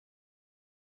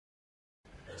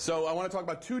So I want to talk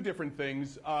about two different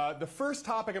things. The first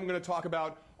topic I'm going to talk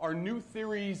about are new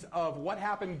theories of what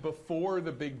happened before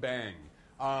the Big Bang.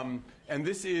 And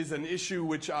this is an issue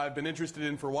which I've been interested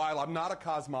in for a while. I'm not a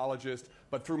cosmologist,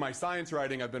 but through my science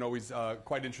writing, I've been always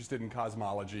quite interested in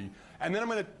cosmology. And then I'm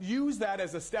going to use that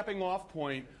as a stepping off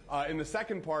point in the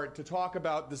second part to talk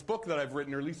about this book that I've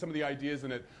written, or at least some of the ideas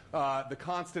in it, The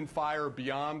Constant Fire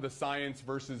Beyond the Science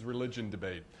versus Religion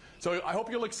Debate. So I hope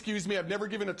you'll excuse me. I've never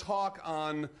given a talk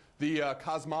on the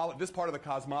this part of the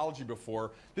cosmology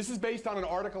before. This is based on an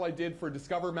article I did for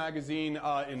Discover magazine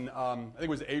in, I think it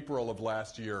was April of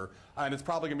last year. And it's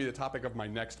probably going to be the topic of my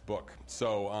next book.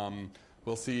 So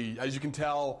we'll see. As you can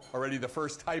tell already, the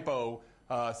first typo,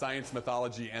 science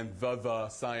mythology and the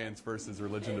science versus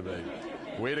religion debate.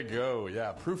 Way to go.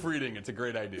 Yeah, proofreading. It's a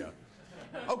great idea.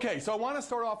 Okay, so I want to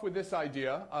start off with this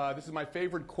idea. This is my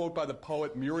favorite quote by the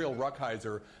poet Muriel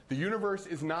Rukeyser. The universe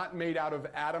is not made out of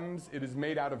atoms, it is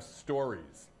made out of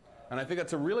stories. And I think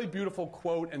that's a really beautiful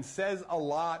quote and says a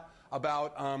lot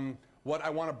about what I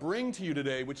want to bring to you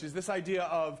today, which is this idea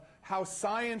of how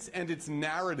science and its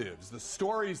narratives, the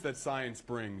stories that science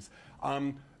brings,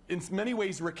 in many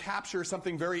ways recapture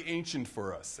something very ancient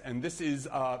for us. And this is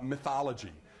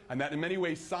mythology. And that in many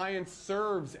ways science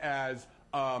serves as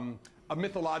a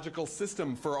mythological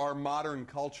system for our modern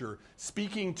culture,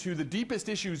 speaking to the deepest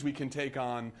issues we can take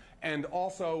on, and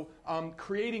also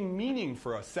creating meaning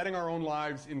for us, setting our own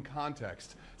lives in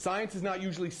context. Science is not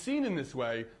usually seen in this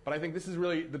way, but I think this is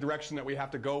really the direction that we have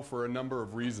to go for a number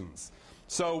of reasons.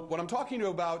 So what I'm talking to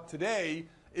you about today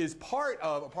is part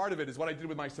of it is what I did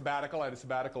with my sabbatical. I had a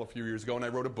sabbatical a few years ago, and I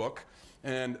wrote a book.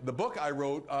 And the book I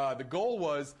wrote, the goal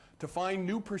was to find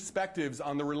new perspectives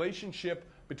on the relationship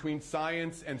between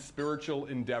science and spiritual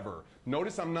endeavor.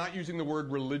 Notice I'm not using the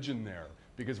word religion there,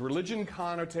 because religion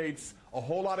connotates a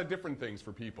whole lot of different things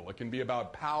for people. It can be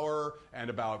about power and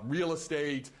about real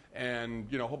estate and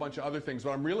a whole bunch of other things.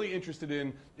 What I'm really interested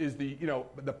in is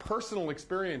the personal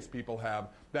experience people have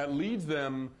that leads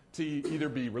them to either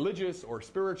be religious or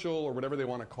spiritual or whatever they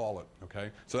want to call it. Okay,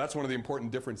 so that's one of the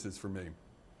important differences for me.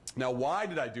 Now, why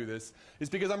did I do this? Is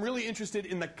because I'm really interested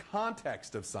in the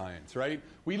context of science, right?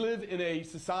 We live in a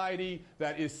society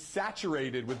that is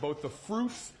saturated with both the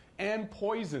fruits and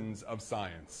poisons of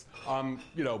science.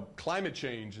 Climate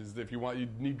change is, if you want, you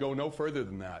need go no further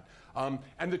than that.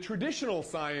 And the traditional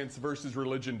science versus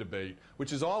religion debate,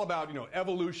 which is all about,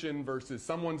 evolution versus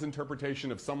someone's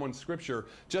interpretation of someone's scripture,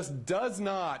 just does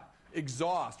not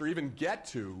exhaust or even get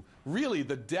to really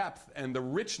the depth and the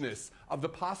richness of the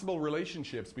possible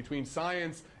relationships between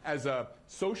science as a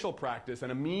social practice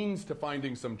and a means to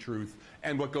finding some truth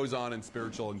and what goes on in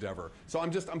spiritual endeavor. So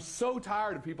I'm so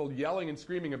tired of people yelling and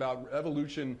screaming about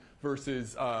evolution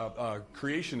versus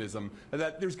creationism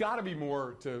that there's got to be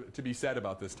more to be said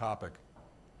about this topic.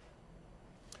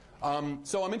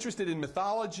 So I'm interested in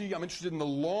mythology. I'm interested in the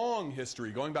long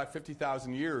history, going back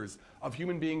 50,000 years, of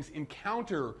human beings'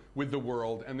 encounter with the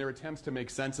world and their attempts to make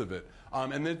sense of it.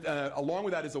 And then along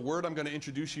with that is a word I'm going to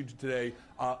introduce you to today,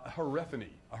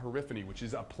 hierophany, which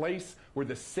is a place where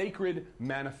the sacred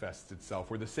manifests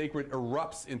itself, where the sacred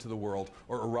erupts into the world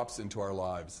or erupts into our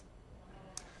lives.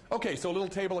 Okay, so a little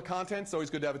table of contents.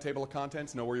 Always good to have a table of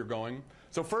contents, know where you're going.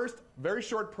 So first, very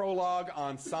short prologue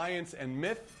on science and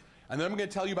myth. And then I'm going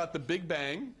to tell you about the Big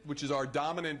Bang, which is our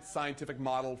dominant scientific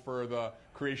model for the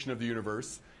creation of the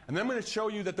universe. And then I'm going to show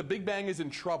you that the Big Bang is in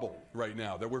trouble right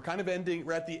now, that we're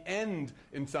at the end,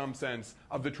 in some sense,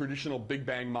 of the traditional Big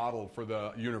Bang model for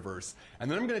the universe.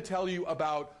 And then I'm going to tell you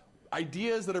about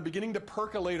ideas that are beginning to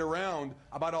percolate around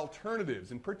about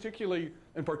alternatives, in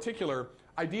particular,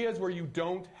 ideas where you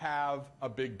don't have a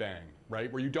Big Bang,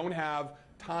 right? Where you don't have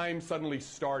time suddenly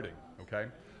starting, okay?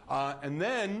 And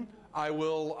then I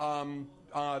will,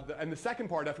 and the second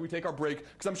part, after we take our break,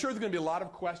 because I'm sure there's going to be a lot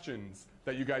of questions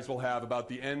that you guys will have about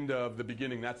the end of the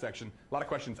beginning, that section. A lot of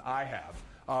questions I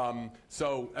have.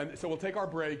 So we'll take our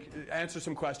break, answer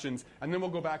some questions, and then we'll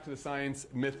go back to the science,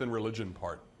 myth, and religion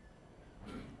part.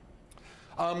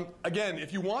 Again,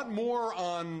 if you want more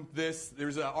on this,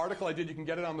 there's an article I did. You can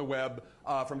get it on the web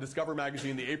from Discover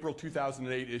magazine, the April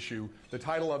 2008 issue. The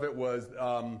title of it was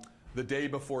The Day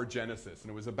Before Genesis,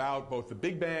 and it was about both the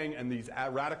Big Bang and these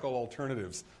radical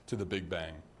alternatives to the Big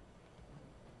Bang.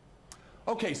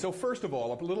 Okay, so first of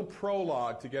all, a little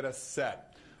prologue to get us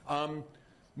set.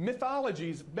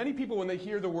 Mythologies, many people when they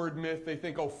hear the word myth, they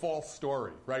think, oh, false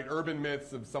story, right? Urban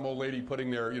myths of some old lady putting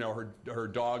their, her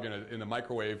dog in a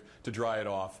microwave to dry it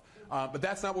off. But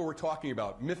that's not what we're talking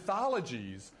about.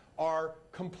 Mythologies are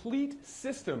complete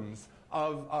systems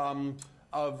of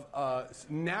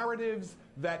narratives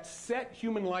that set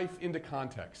human life into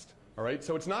context. All right,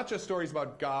 so it's not just stories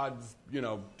about gods,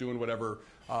 doing whatever.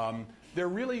 They're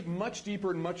really much deeper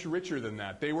and much richer than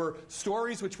that. They were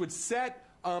stories which would set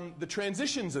the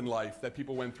transitions in life that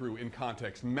people went through in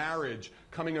context: marriage,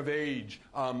 coming of age,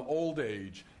 old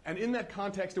age. And in that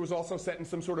context, it was also set in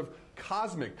some sort of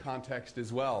cosmic context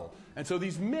as well. And so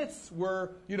these myths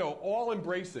were,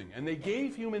 all-embracing, and they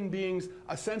gave human beings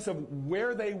a sense of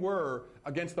where they were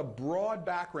against the broad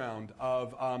background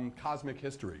of cosmic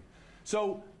history.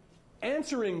 So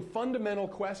answering fundamental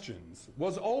questions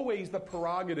was always the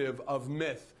prerogative of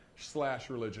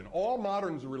myth/religion. All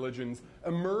modern religions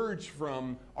emerge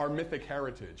from our mythic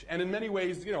heritage. And in many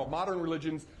ways, modern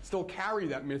religions still carry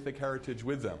that mythic heritage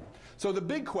with them. So the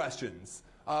big questions,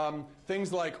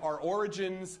 things like our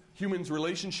origins, humans'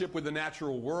 relationship with the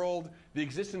natural world, the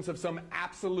existence of some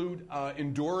absolute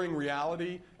enduring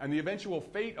reality, and the eventual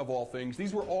fate of all things,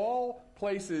 these were all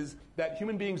places that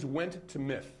human beings went to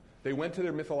myth. They went to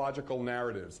their mythological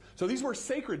narratives. So these were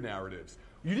sacred narratives.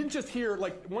 You didn't just hear,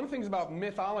 one of the things about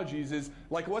mythologies is,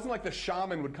 it wasn't like the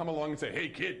shaman would come along and say, "Hey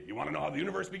kid, you want to know how the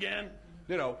universe began?"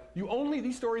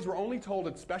 These stories were only told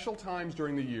at special times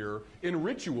during the year in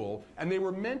ritual, and they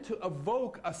were meant to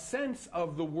evoke a sense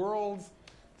of the world's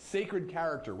sacred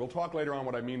character. We'll talk later on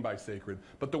what I mean by sacred,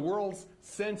 but the world's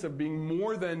sense of being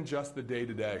more than just the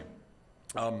day-to-day.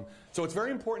 So it's very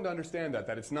important to understand that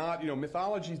it's not,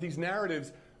 mythologies, these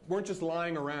narratives weren't just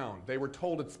lying around. They were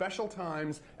told at special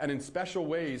times and in special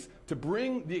ways to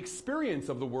bring the experience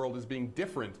of the world as being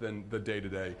different than the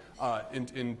day-to-day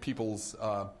in people's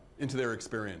into their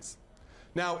experience.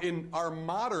 Now, in our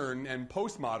modern and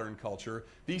postmodern culture,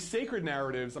 these sacred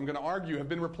narratives, I'm going to argue, have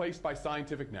been replaced by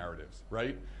scientific narratives,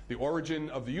 right? The origin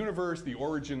of the universe, the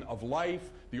origin of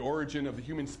life, the origin of the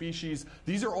human species.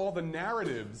 These are all the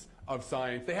narratives of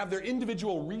science. They have their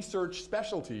individual research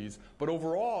specialties, but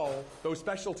overall, those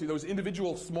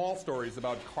individual small stories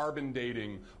about carbon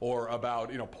dating or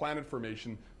about, planet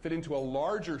formation fit into a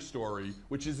larger story,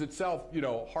 which is itself,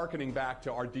 hearkening back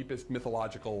to our deepest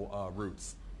mythological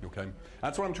roots. Okay?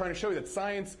 That's what I'm trying to show you, that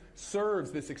science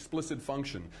serves this explicit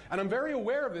function. And I'm very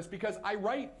aware of this because I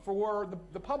write for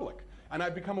the public. And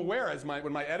I've become aware,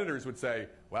 when my editors would say,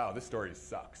 "Wow, this story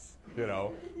sucks,"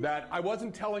 that I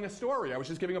wasn't telling a story. I was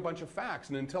just giving a bunch of facts.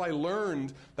 And until I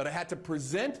learned that I had to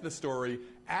present the story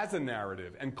as a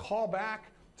narrative and call back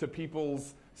to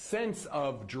people's sense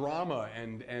of drama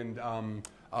and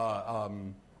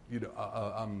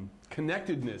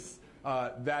connectedness,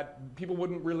 that people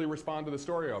wouldn't really respond to the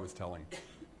story I was telling.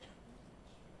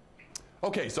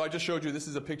 Okay, so I just showed you, this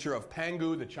is a picture of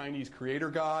Pangu, the Chinese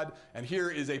creator god, and here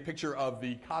is a picture of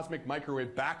the cosmic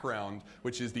microwave background,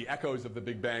 which is the echoes of the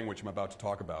Big Bang, which I'm about to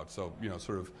talk about. So,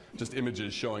 sort of just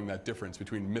images showing that difference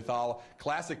between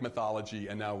classic mythology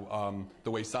and now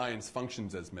the way science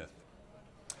functions as myth.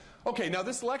 Okay, now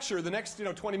this lecture, the next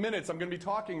 20 minutes, I'm going to be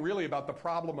talking really about the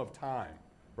problem of time,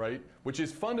 right? Which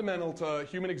is fundamental to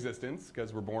human existence,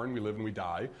 because we're born, we live, and we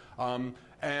die.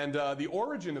 And the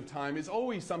origin of time is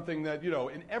always something that,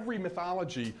 in every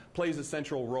mythology plays a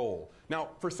central role. Now,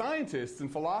 for scientists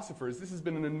and philosophers, this has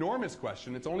been an enormous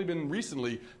question. It's only been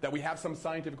recently that we have some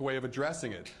scientific way of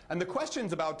addressing it. And the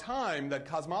questions about time that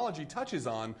cosmology touches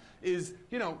on is,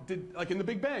 like in the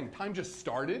Big Bang, time just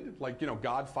started? Like,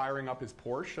 God firing up his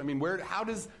Porsche? I mean, how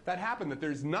does that happen, that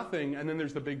there's nothing and then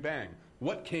there's the Big Bang?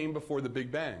 What came before the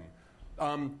Big Bang?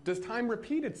 Does time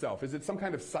repeat itself? Is it some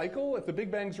kind of cycle? If the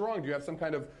Big Bang's wrong, do you have some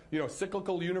kind of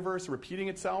cyclical universe repeating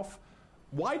itself?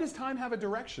 Why does time have a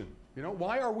direction?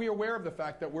 Why are we aware of the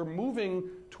fact that we're moving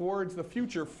towards the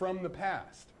future from the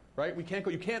past? Right? You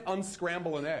can't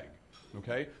unscramble an egg.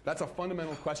 Okay? That's a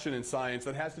fundamental question in science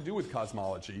that has to do with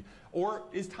cosmology. Or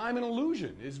is time an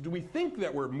illusion? Do we think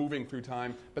that we're moving through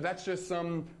time, but that's just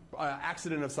some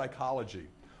accident of psychology?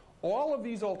 All of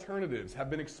these alternatives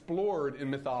have been explored in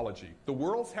mythology. The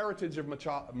world's heritage of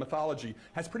mythology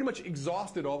has pretty much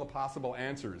exhausted all the possible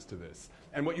answers to this.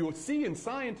 And what you will see in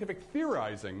scientific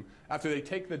theorizing, after they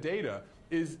take the data,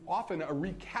 is often a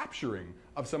recapturing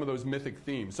of some of those mythic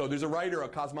themes. So there's a writer, a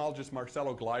cosmologist,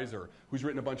 Marcelo Gleiser, who's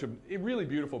written a bunch of really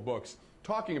beautiful books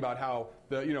talking about how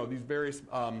these various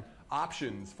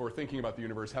options for thinking about the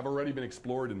universe have already been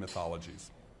explored in mythologies.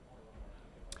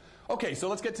 Okay, so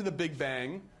let's get to the Big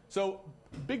Bang. So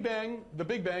the Big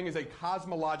Bang is a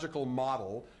cosmological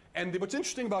model. And what's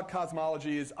interesting about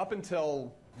cosmology is up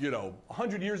until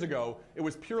 100 years ago, it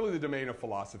was purely the domain of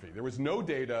philosophy. There was no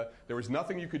data. There was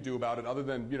nothing you could do about it other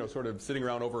than sort of sitting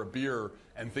around over a beer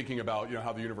and thinking about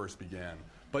how the universe began.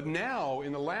 But now,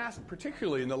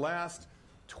 particularly in the last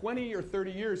 20 or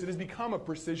 30 years, it has become a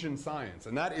precision science.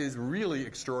 And that is really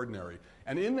extraordinary.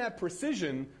 And in that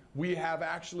precision, we have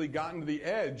actually gotten to the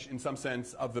edge, in some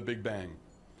sense, of the Big Bang.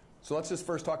 So let's just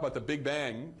first talk about the Big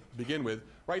Bang to begin with.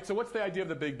 Right, so what's the idea of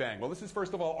the Big Bang? Well, this is,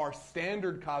 first of all, our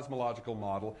standard cosmological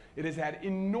model. It has had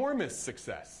enormous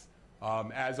success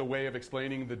as a way of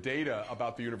explaining the data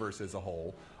about the universe as a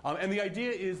whole. And the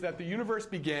idea is that the universe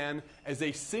began as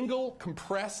a single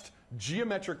compressed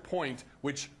geometric point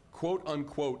which, quote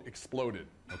unquote, exploded.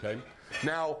 Okay?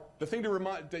 Now, the thing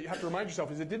that you have to remind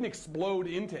yourself is it didn't explode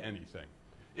into anything.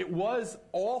 It was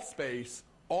all space,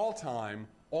 all time,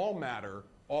 all matter,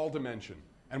 all dimension.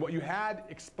 And what you had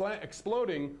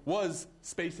exploding was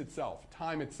space itself,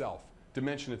 time itself,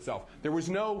 dimension itself. It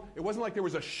wasn't like there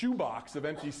was a shoebox of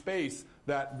empty space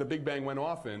that the Big Bang went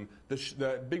off in.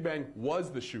 The Big Bang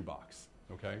was the shoebox.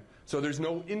 Okay? So there's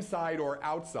no inside or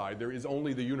outside. There is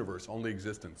only the universe, only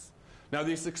existence. Now,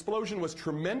 this explosion was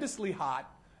tremendously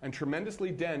hot and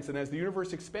tremendously dense, and as the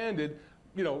universe expanded,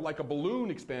 like a balloon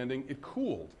expanding, it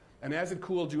cooled. And as it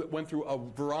cooled, you went through a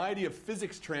variety of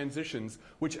physics transitions,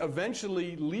 which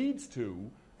eventually leads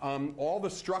to all the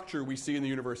structure we see in the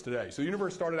universe today. So the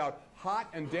universe started out hot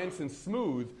and dense and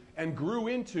smooth and grew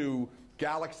into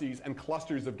galaxies and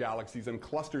clusters of galaxies and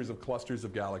clusters of clusters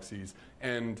of galaxies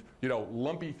and,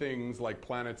 lumpy things like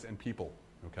planets and people.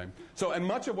 Okay? So, and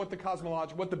much of what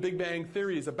the Big Bang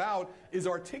theory is about is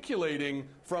articulating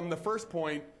from the first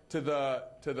point to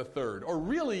the third, or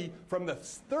really from the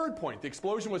third point. The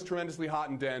explosion was tremendously hot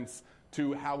and dense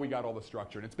to how we got all the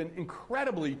structure. And it's been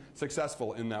incredibly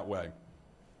successful in that way.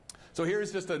 So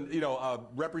here's just a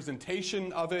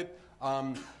representation of it.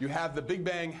 You have the Big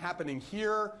Bang happening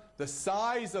here. The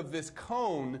size of this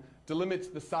cone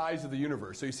delimits the size of the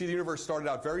universe. So you see the universe started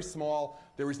out very small.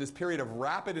 There was this period of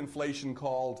rapid expansion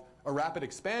called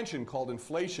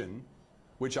inflation,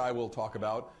 which I will talk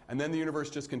about. And then the universe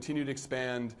just continued to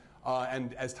expand.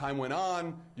 And as time went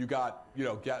on, you got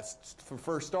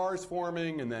first stars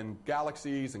forming, and then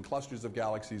galaxies and clusters of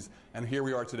galaxies. And here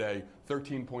we are today,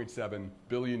 13.7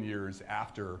 billion years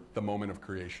after the moment of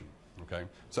creation. Okay?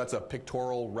 So that's a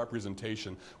pictorial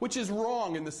representation, which is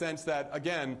wrong in the sense that,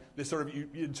 again, it sort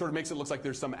of makes it look like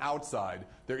there's some outside.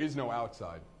 There is no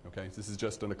outside. Okay? This is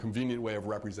just a convenient way of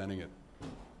representing it.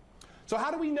 So how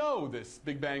do we know this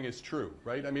Big Bang is true,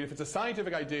 right? I mean, if it's a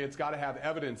scientific idea, it's got to have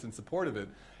evidence in support of it.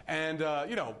 And,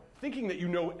 thinking that you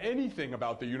know anything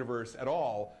about the universe at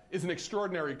all is an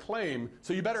extraordinary claim,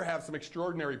 so you better have some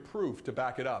extraordinary proof to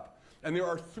back it up. And there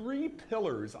are three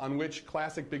pillars on which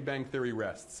classic Big Bang theory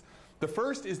rests. The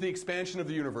first is the expansion of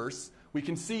the universe. We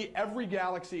can see every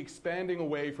galaxy expanding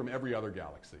away from every other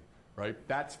galaxy. Right?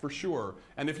 That's for sure.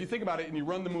 And if you think about it and you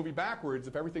run the movie backwards,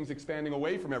 if everything's expanding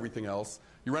away from everything else,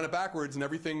 you run it backwards and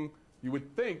everything you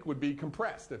would think would be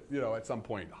compressed at some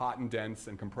point, hot and dense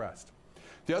and compressed.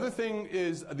 The other thing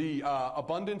is the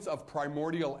abundance of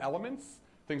primordial elements,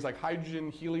 things like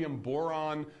hydrogen, helium,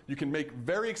 boron. You can make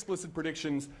very explicit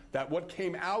predictions that what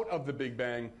came out of the Big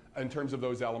Bang in terms of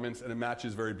those elements, and it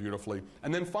matches very beautifully.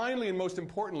 And then finally, and most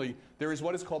importantly, there is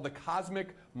what is called the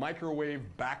cosmic microwave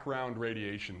background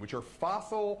radiation, which are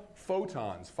fossil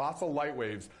photons, fossil light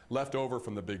waves left over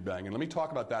from the Big Bang. And let me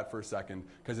talk about that for a second,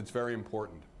 because it's very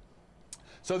important.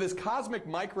 So this cosmic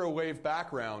microwave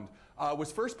background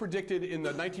was first predicted in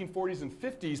the 1940s and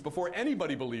 50s before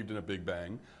anybody believed in a Big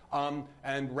Bang.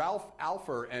 And Ralph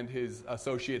Alpher and his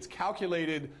associates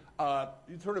calculated,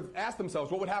 sort of asked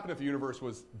themselves what would happen if the universe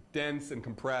was dense and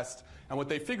compressed. And what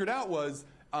they figured out was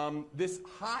this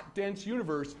hot, dense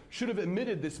universe should have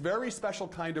emitted this very special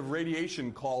kind of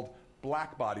radiation called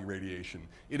black body radiation.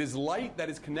 It is light that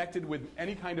is connected with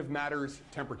any kind of matter's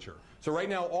temperature. So right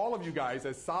now, all of you guys,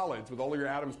 as solids, with all of your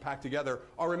atoms packed together,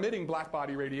 are emitting black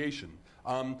body radiation.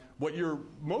 What you're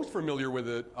most familiar with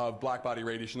of black body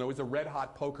radiation, though, is a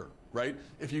red-hot poker, right?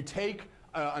 If you take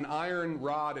an iron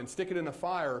rod and stick it in a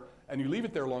fire and you leave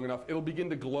it there long enough, it'll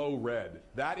begin to glow red.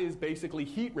 That is basically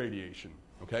heat radiation,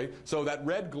 okay? So that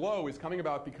red glow is coming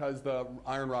about because the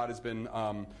iron rod has been,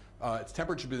 its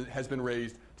temperature has been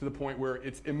raised to the point where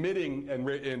it's emitting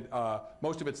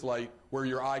most of its light where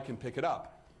your eye can pick it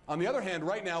up. On the other hand,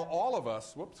 right now, all of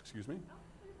us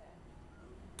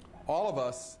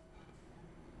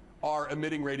are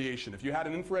emitting radiation. If you had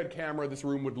an infrared camera, this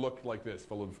room would look like this,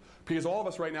 because all of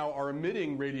us right now are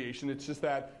emitting radiation. It's just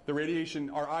that the radiation,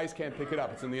 our eyes can't pick it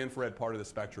up. It's in the infrared part of the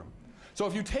spectrum. So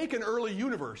if you take an early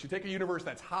universe, you take a universe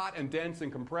that's hot and dense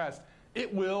and compressed,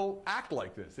 it will act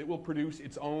like this. It will produce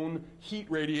its own heat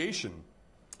radiation.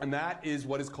 And that is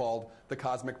what is called the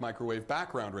cosmic microwave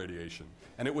background radiation.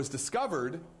 And it was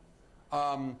discovered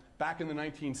back in the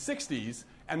 1960s.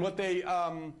 And what they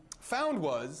found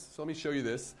was, so let me show you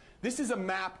this. This is a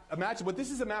map. Imagine, but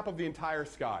this is a map of the entire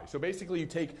sky. So basically you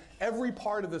take every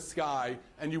part of the sky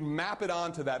and you map it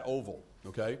onto that oval.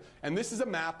 Okay? And this is a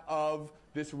map of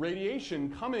this radiation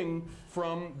coming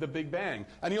from the Big Bang.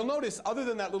 And you'll notice, other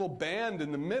than that little band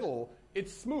in the middle,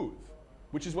 it's smooth,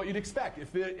 which is what you'd expect.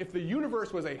 If the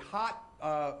universe was a hot,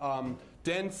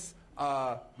 dense,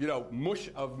 mush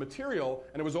of material,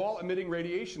 and it was all emitting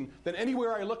radiation, then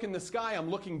anywhere I look in the sky, I'm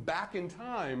looking back in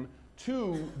time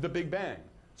to the Big Bang.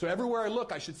 So everywhere I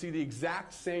look, I should see the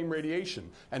exact same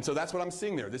radiation. And so that's what I'm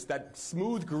seeing there. That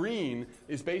smooth green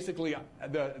is basically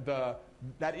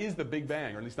that is the Big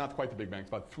Bang, or at least not quite the Big Bang. It's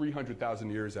about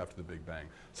 300,000 years after the Big Bang.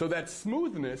 So that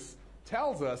smoothness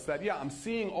tells us that, yeah, I'm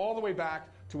seeing all the way back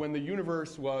to when the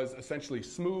universe was essentially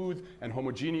smooth and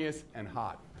homogeneous and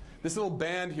hot. This little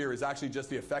band here is actually just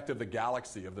the effect of the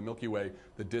galaxy, of the Milky Way,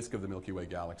 the disk of the Milky Way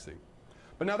galaxy.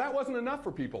 But now that wasn't enough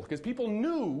for people, because people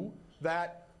knew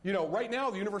that, right now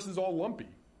the universe is all lumpy.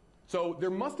 So there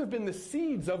must have been the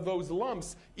seeds of those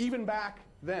lumps even back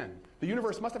then. The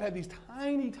universe must have had these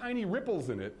tiny, tiny ripples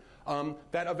in it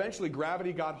that eventually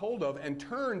gravity got hold of and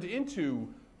turned into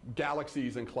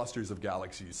galaxies and clusters of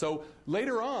galaxies. So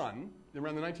later on,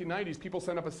 around the 1990s, people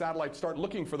sent up a satellite to start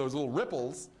looking for those little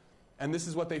ripples, and this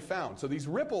is what they found. So these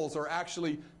ripples are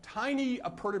actually tiny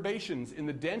perturbations in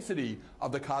the density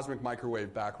of the cosmic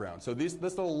microwave background. So this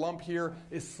little lump here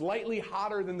is slightly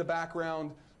hotter than the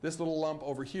background. This little lump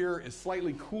over here is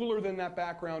slightly cooler than that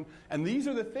background. And these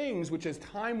are the things which, as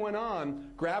time went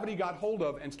on, gravity got hold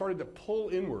of and started to pull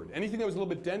inward. Anything that was a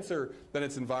little bit denser than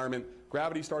its environment,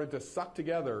 gravity started to suck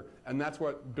together, and that's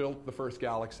what built the first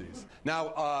galaxies.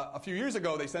 Now, a few years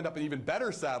ago, they sent up an even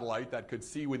better satellite that could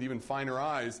see with even finer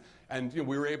eyes, and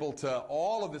we were able to,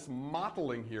 all of this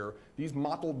mottling here, these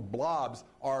mottled blobs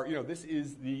are, this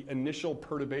is the initial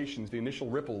perturbations, the initial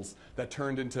ripples that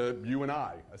turned into you and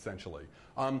I, essentially.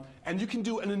 And you can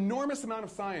do an enormous amount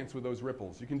of science with those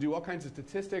ripples. You can do all kinds of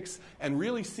statistics and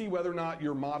really see whether or not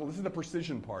your model, this is the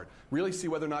precision part, really see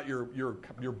whether or not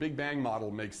your Big Bang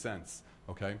model makes sense.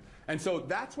 Okay? And so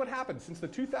that's what happened. Since the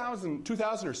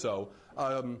 2000 or so,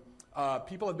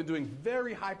 people have been doing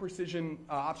very high precision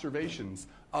observations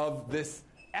of these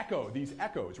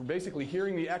echoes. We're basically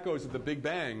hearing the echoes of the Big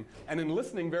Bang, and in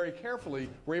listening very carefully,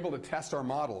 we're able to test our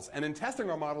models. And in testing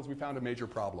our models, we found a major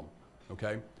problem.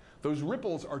 Okay? Those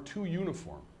ripples are too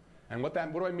uniform. And what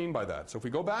do I mean by that? So if we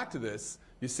go back to this,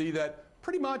 you see that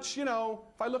pretty much, if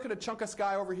I look at a chunk of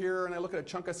sky over here and I look at a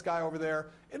chunk of sky over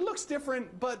there, it looks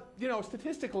different, but,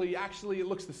 statistically, actually, it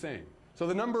looks the same. So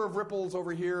the number of ripples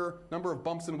over here, number of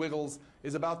bumps and wiggles,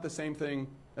 is about the same thing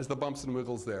as the bumps and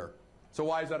wiggles there. So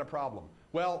why is that a problem?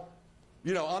 Well,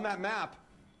 on that map,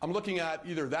 I'm looking at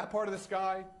either that part of the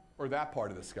sky or that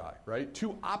part of the sky, right?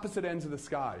 Two opposite ends of the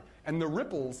sky. And the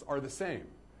ripples are the same.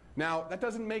 Now, that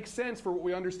doesn't make sense for what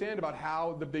we understand about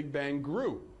how the Big Bang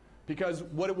grew. Because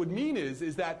what it would mean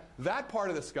is that part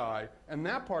of the sky and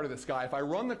that part of the sky, if I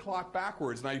run the clock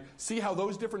backwards and I see how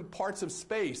those different parts of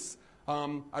space,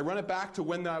 I run it back to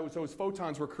when those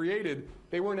photons were created,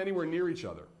 they weren't anywhere near each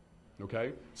other.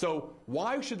 Okay? So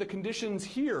why should the conditions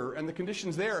here and the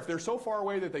conditions there, if they're so far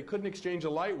away that they couldn't exchange a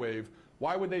light wave,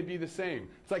 why would they be the same?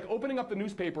 It's like opening up the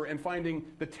newspaper and finding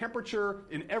the temperature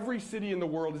in every city in the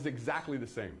world is exactly the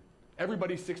same.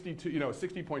 Everybody's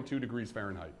 60.2 degrees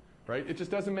Fahrenheit, right? It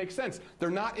just doesn't make sense.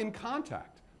 They're not in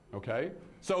contact, okay?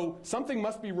 So something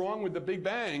must be wrong with the Big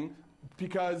Bang,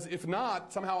 because if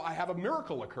not, somehow I have a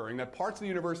miracle occurring that parts of the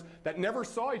universe that never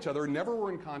saw each other, never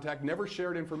were in contact, never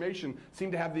shared information,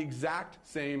 seem to have the exact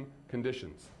same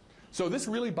conditions. So this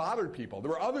really bothered people. There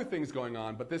were other things going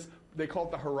on, but they call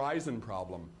it the horizon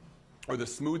problem, or the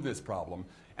smoothness problem.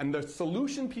 And the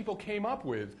solution people came up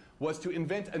with was to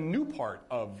invent a new part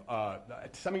of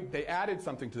something. They added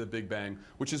something to the Big Bang,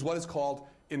 which is what is called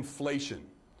inflation.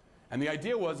 And the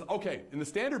idea was, okay, in the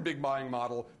standard Big Bang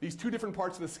model, these two different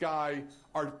parts of the sky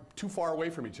are too far away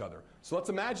from each other. So let's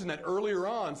imagine that earlier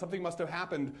on, something must have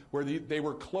happened where they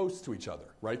were close to each other,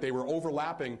 right? They were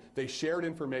overlapping, they shared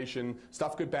information,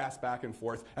 stuff could pass back and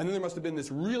forth, and then there must have been this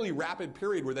really rapid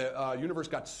period where the universe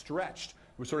got stretched.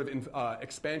 It was sort of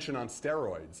expansion on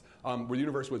steroids, where the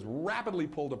universe was rapidly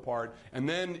pulled apart, and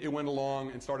then it went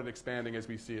along and started expanding as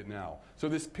we see it now. So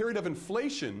this period of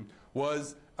inflation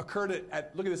occurred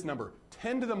at, look at this number,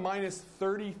 10 to the minus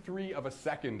 33 of a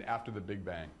second after the Big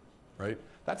Bang. right?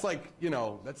 That's like,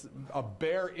 that's a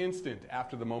bare instant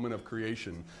after the moment of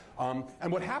creation.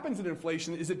 And what happens in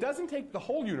inflation is it doesn't take the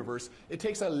whole universe, it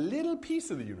takes a little piece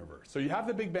of the universe. So you have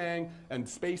the Big Bang and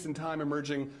space and time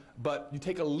emerging, but you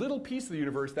take a little piece of the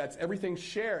universe that's everything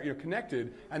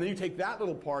connected, and then you take that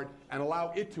little part and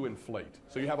allow it to inflate.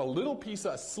 So you have a little piece,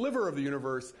 a sliver of the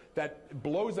universe that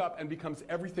blows up and becomes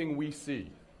everything we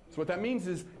see. So what that means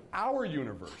is our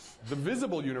universe, the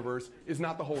visible universe, is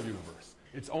not the whole universe.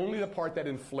 It's only the part that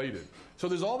inflated. So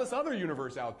there's all this other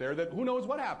universe out there that who knows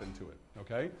what happened to it,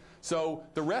 okay? So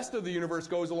the rest of the universe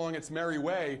goes along its merry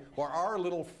way, while our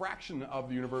little fraction of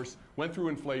the universe went through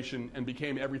inflation and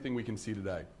became everything we can see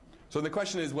today. So the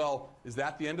question is, well, is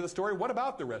that the end of the story? What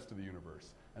about the rest of the universe?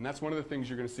 And that's one of the things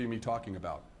you're going to see me talking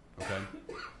about, okay?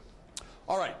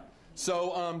 All right,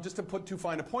 so just to put too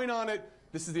fine a point on it,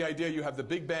 this is the idea. You have the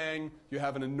Big Bang. You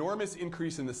have an enormous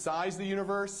increase in the size of the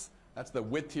universe. That's the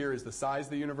width here is the size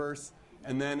of the universe.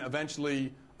 And then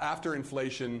eventually, after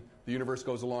inflation, the universe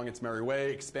goes along its merry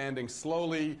way, expanding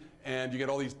slowly, and you get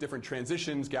all these different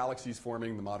transitions, galaxies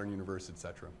forming, the modern universe,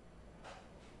 etc.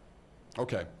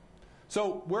 Okay.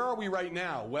 So where are we right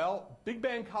now? Well, Big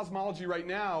Bang cosmology right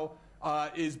now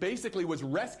was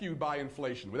rescued by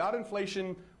inflation. Without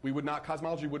inflation,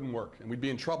 cosmology wouldn't work, and we'd be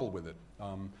in trouble with it.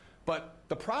 But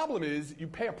the problem is you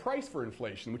pay a price for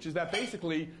inflation, which is that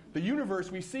basically the universe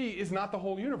we see is not the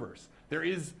whole universe. There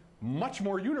is much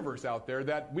more universe out there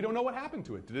that we don't know what happened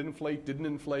to it. Did it inflate? Didn't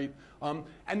inflate? And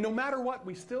no matter what,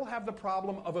 we still have the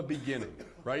problem of a beginning,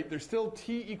 right? There's still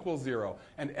t equals 0.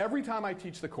 And every time I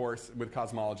teach the course with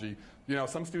cosmology,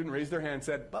 some student raised their hand and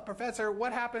said, but professor,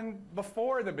 what happened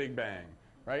before the Big Bang?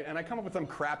 Right? And I come up with some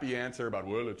crappy answer about,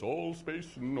 well, it's all space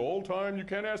and all time. You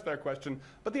can't ask that question.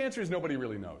 But the answer is nobody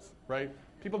really knows, right?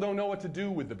 People don't know what to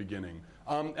do with the beginning.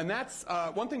 And that's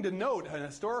one thing to note, an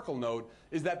historical note,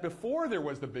 is that before there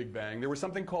was the Big Bang, there was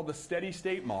something called the steady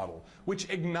state model, which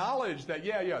acknowledged that,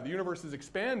 the universe is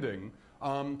expanding,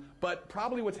 but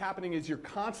probably what's happening is you're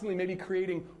constantly maybe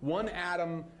creating one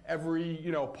atom every,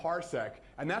 parsec,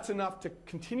 and that's enough to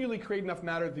continually create enough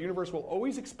matter that the universe will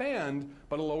always expand,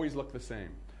 but it'll always look the same.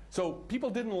 So people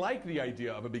didn't like the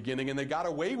idea of a beginning, and they got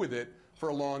away with it for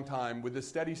a long time with the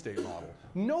steady state model.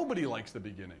 Nobody likes the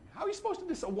beginning. How are you supposed to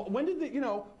decide? When did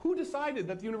who decided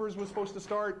that the universe was supposed to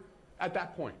start at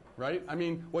that point, right? I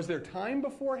mean, was there time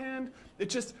beforehand? It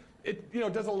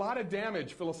does a lot of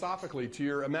damage philosophically to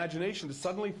your imagination to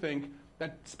suddenly think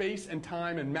that space and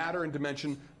time and matter and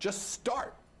dimension just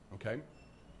start, okay?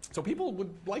 So people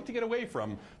would like to get away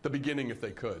from the beginning if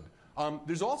they could.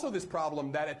 There's also this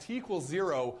problem that at t equals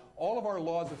 0, all of our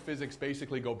laws of physics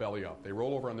basically go belly up. They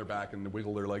roll over on their back and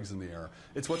wiggle their legs in the air.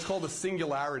 It's what's called a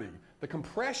singularity. The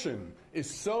compression is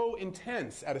so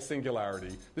intense at a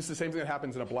singularity, this is the same thing that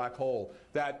happens in a black hole,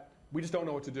 that we just don't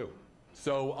know what to do.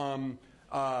 So,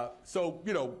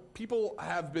 people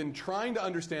have been trying to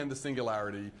understand the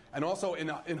singularity, and also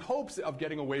in hopes of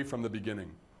getting away from the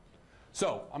beginning.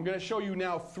 So I'm going to show you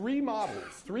now 3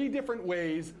 models, 3 different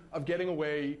ways of getting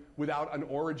away without an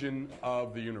origin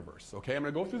of the universe. Okay, I'm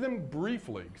going to go through them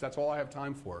briefly, because that's all I have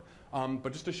time for,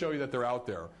 but just to show you that they're out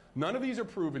there. None of these are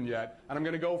proven yet, and I'm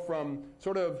going to go from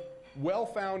sort of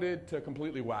well-founded to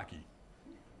completely wacky.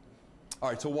 All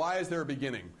right, so why is there a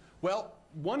beginning? Well,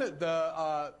 one of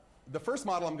the first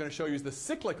model I'm going to show you is the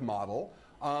cyclic model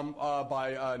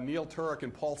by Neil Turok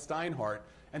and Paul Steinhardt.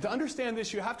 And to understand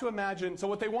this, you have to imagine, so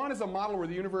what they want is a model where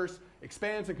the universe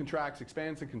expands and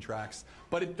contracts,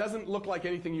 but it doesn't look like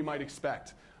anything you might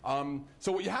expect.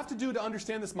 So what you have to do to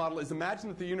understand this model is imagine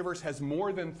that the universe has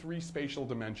more than 3 spatial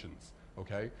dimensions.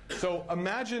 Okay? So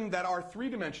imagine that our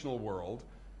 3-dimensional world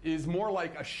is more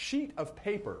like a sheet of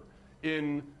paper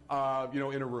in a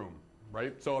room.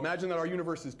 Right? So imagine that our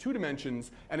universe is 2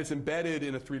 dimensions and it's embedded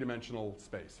in a 3-dimensional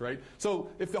space, right? So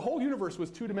if the whole universe was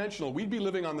 2-dimensional, we'd be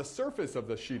living on the surface of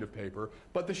the sheet of paper,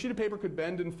 but the sheet of paper could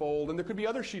bend and fold, and there could be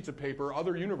other sheets of paper,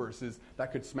 other universes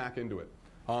that could smack into it.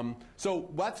 So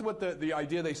that's what the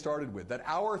idea they started with, that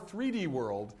our 3D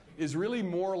world is really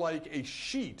more like a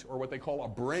sheet, or what they call a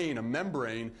brain, a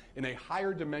membrane, in a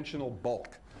higher dimensional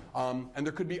bulk. And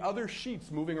there could be other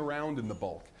sheets moving around in the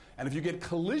bulk. And if you get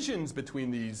collisions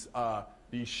between these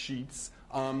sheets,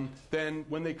 then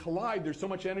when they collide, there's so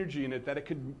much energy in it that it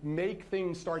could make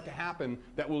things start to happen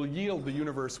that will yield the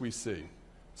universe we see.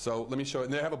 So let me show it.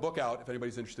 And they have a book out, if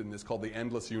anybody's interested in this, called The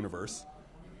Endless Universe.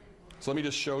 So let me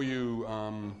just show you.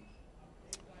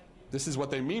 This is what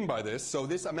they mean by this. So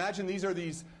imagine these are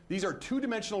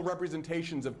 2-dimensional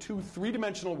representations of 2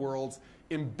 3-dimensional worlds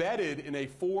embedded in a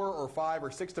 4 or 5 or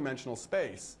 6-dimensional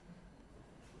space.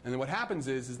 And then what happens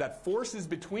is that forces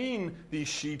between these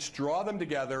sheets draw them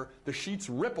together. The sheets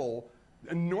ripple.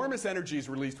 Enormous energy is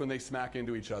released when they smack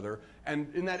into each other.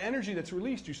 And in that energy that's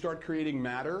released, you start creating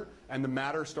matter. And the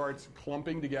matter starts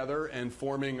clumping together and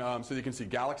forming, so you can see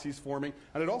galaxies forming.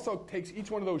 And it also takes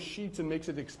each one of those sheets and makes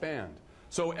it expand.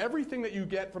 So everything that you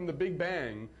get from the Big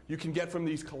Bang, you can get from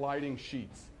these colliding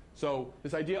sheets. So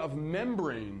this idea of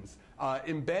membranes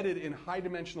embedded in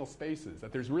high-dimensional spaces,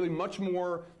 that there's really much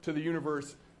more to the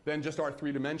universe than just our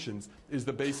 3 dimensions, is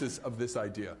the basis of this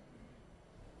idea.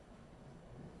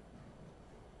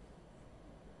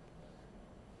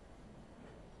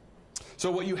 So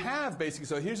what you have, basically,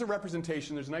 so here's a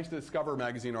representation. There's a nice Discover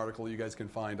magazine article you guys can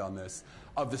find on this,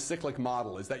 of the cyclic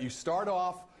model, is that you start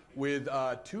off with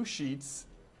 2 sheets.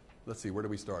 Let's see, where do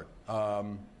we start?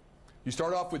 You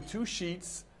start off with 2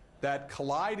 sheets that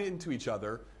collide into each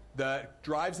other, that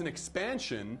drives an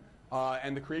expansion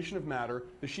and the creation of matter.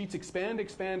 The sheets expand,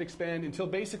 expand, expand until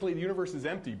basically the universe is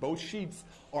empty. Both sheets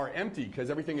are empty because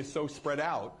everything is so spread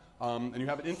out. And you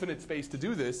have an infinite space to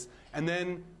do this. And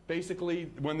then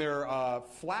basically when they're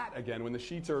flat again, when the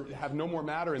sheets have no more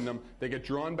matter in them, they get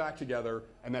drawn back together,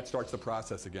 and that starts the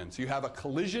process again. So you have a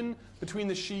collision between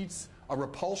the sheets, a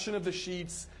repulsion of the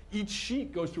sheets. Each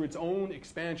sheet goes through its own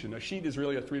expansion. A sheet is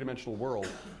really a 3-dimensional world.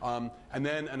 And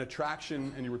then an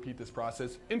attraction, and you repeat this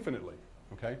process infinitely.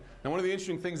 Okay? Now, one of the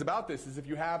interesting things about this is if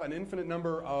you have an infinite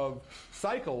number of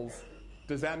cycles,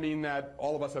 does that mean that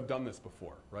all of us have done this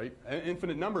before, right? An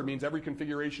infinite number means every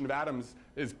configuration of atoms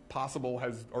is possible,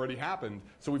 has already happened.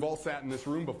 So we've all sat in this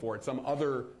room before at some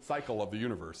other cycle of the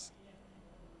universe.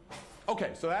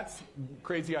 Okay, so that's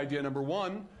crazy idea number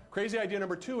 1. Crazy idea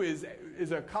number 2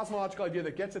 is a cosmological idea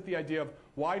that gets at the idea of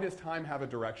why does time have a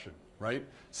direction, right?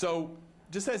 So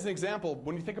just as an example,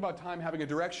 when you think about time having a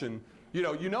direction, you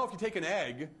know if you take an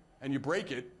egg and you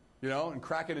break it, and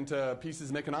crack it into pieces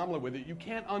and make an omelet with it, you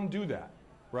can't undo that,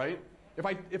 right?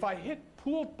 If I hit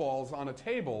pool balls on a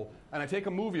table and I take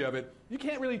a movie of it, you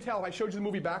can't really tell. If I showed you the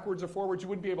movie backwards or forwards, you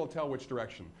wouldn't be able to tell which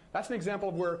direction. That's an example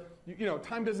of where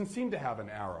time doesn't seem to have an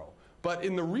arrow. But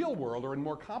in the real world, or in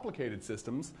more complicated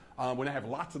systems, when I have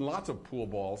lots and lots of pool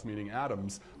balls, meaning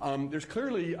atoms, there's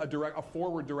clearly a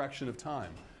forward direction of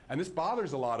time. And this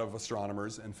bothers a lot of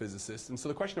astronomers and physicists. And so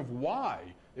the question of why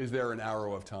is there an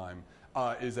arrow of time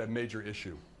is a major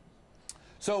issue.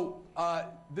 So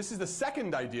this is the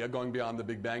second idea going beyond the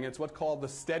Big Bang. It's what's called the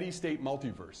steady-state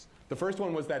multiverse. The first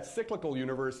one was that cyclical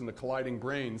universe and the colliding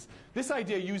branes. This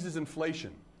idea uses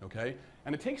inflation, okay?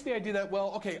 And it takes the idea that,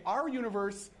 well, okay, our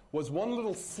universe was one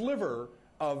little sliver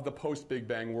of the post-Big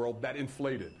Bang world that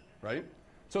inflated, right?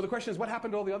 So the question is, what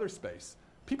happened to all the other space?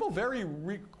 People very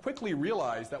quickly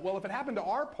realized that, well, if it happened to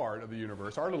our part of the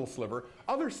universe, our little sliver,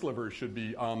 other slivers should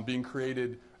be being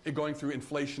created, going through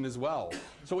inflation as well.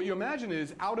 So what you imagine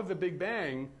is, out of the Big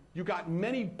Bang, you got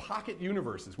many pocket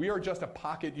universes. We are just a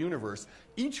pocket universe,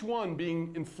 each one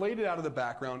being inflated out of the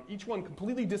background, each one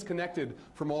completely disconnected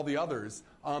from all the others.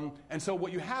 And so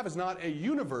what you have is not a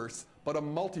universe, but a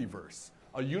multiverse,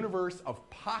 a universe of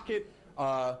pocket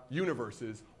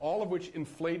universes, all of which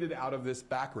inflated out of this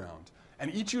background.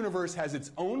 And each universe has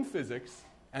its own physics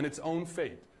and its own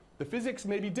fate. The physics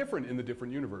may be different in the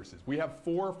different universes. We have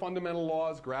 4 fundamental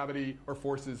laws, gravity, or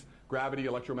forces, gravity,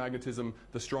 electromagnetism,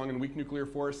 the strong and weak nuclear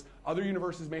force. Other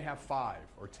universes may have 5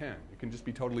 or 10. It can just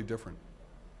be totally different.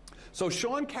 So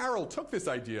Sean Carroll took this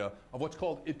idea of what's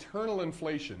called eternal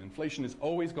inflation. Inflation is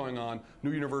always going on.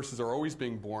 New universes are always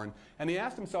being born. And he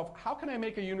asked himself, how can I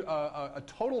make a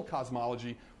total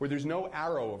cosmology where there's no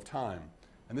arrow of time?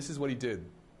 And this is what he did.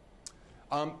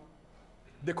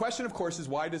 The question, of course, is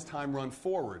why does time run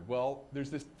forward? Well, there's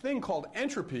this thing called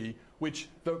entropy, which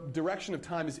the direction of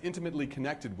time is intimately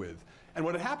connected with. And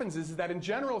what happens is that in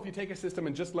general, if you take a system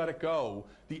and just let it go,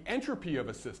 the entropy of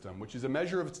a system, which is a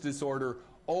measure of its disorder,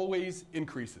 always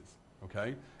increases.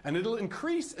 Okay? And it'll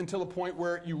increase until a point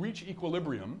where you reach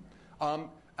equilibrium,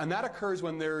 and that occurs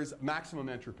when there's maximum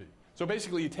entropy. So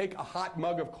basically, you take a hot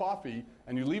mug of coffee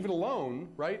and you leave it alone,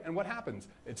 right? And what happens?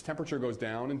 Its temperature goes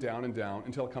down and down and down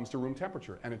until it comes to room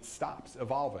temperature, and it stops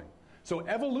evolving. So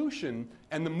evolution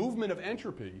and the movement of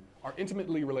entropy are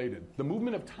intimately related. The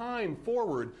movement of time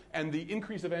forward and the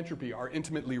increase of entropy are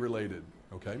intimately related.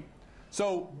 Okay?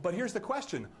 So, but here's the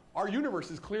question. Our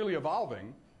universe is clearly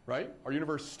evolving, right? Our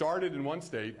universe started in one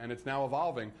state, and it's now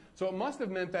evolving. So it must have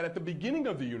meant that at the beginning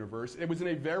of the universe, it was in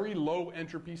a very low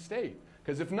entropy state.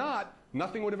 Because if not,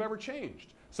 nothing would have ever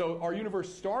changed. So our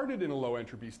universe started in a low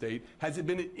entropy state. Has it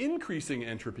been an increasing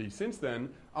entropy since then?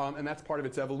 And that's part of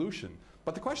its evolution.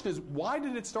 But the question is, why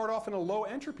did it start off in a low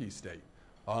entropy state?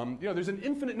 There's an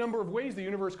infinite number of ways the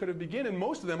universe could have begun, and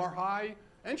most of them are high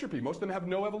entropy. Most of them have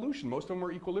no evolution. Most of them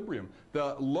are equilibrium.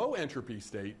 The low entropy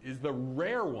state is the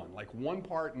rare one, like 1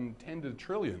 part in 10 to the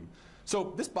trillion.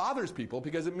 So this bothers people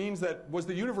because it means that was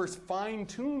the universe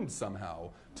fine-tuned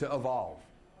somehow to evolve,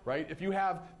 right? If you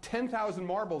have 10,000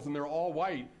 marbles and they're all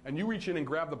white and you reach in and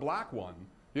grab the black one,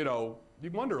 you know, you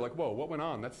wonder, like, whoa, what went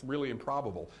on? That's really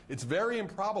improbable. It's very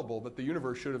improbable that the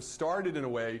universe should have started in a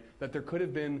way that there could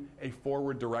have been a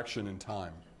forward direction in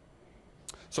time.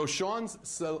 So Sean's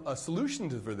solution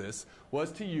for this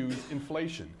was to use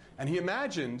inflation. And he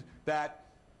imagined that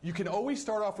you can always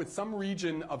start off with some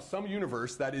region of some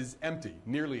universe that is empty,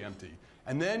 nearly empty.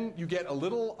 And then you get a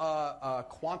little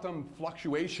quantum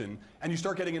fluctuation, and you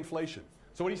start getting inflation.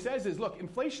 So what he says is, look,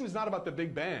 inflation is not about the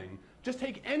Big Bang. Just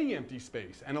take any empty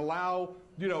space and allow,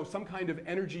 you know, some kind of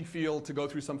energy field to go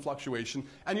through some fluctuation,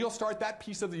 and you'll start that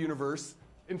piece of the universe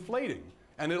inflating.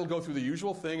 And it'll go through the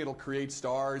usual thing. It'll create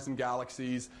stars and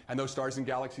galaxies, and those stars and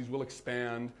galaxies will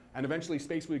expand. And eventually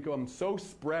space will become so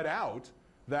spread out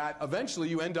that eventually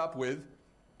you end up with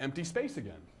empty space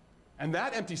again. And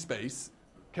that empty space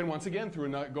can once again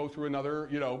go through another,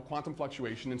 you know, quantum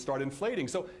fluctuation and start inflating.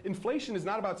 So inflation is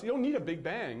not about, so you don't need a Big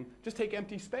Bang, just take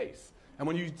empty space. And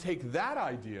when you take that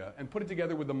idea and put it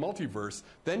together with the multiverse,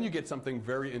 then you get something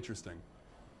very interesting.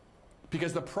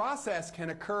 Because the process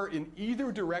can occur in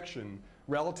either direction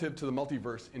relative to the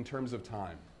multiverse in terms of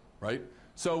time, right?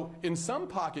 So in some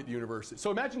pocket universes,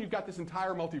 so imagine you've got this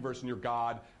entire multiverse and you're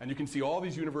God, and you can see all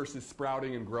these universes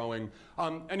sprouting and growing.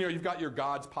 And you know, you've got your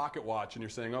God's pocket watch, and you're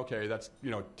saying, okay, that's,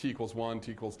 you know, t equals 1,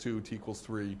 t equals 2, t equals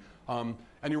 3. And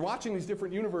you're watching these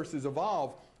different universes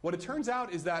evolve. What it turns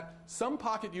out is that some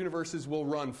pocket universes will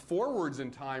run forwards in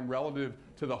time relative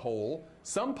to the whole.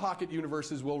 Some pocket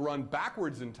universes will run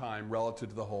backwards in time relative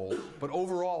to the whole. But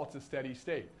overall, it's a steady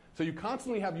state. So you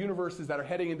constantly have universes that are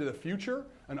heading into the future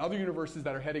and other universes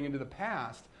that are heading into the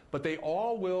past. But they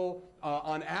all will,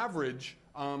 on average,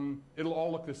 it'll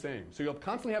all look the same. So you'll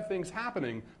constantly have things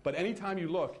happening, but anytime you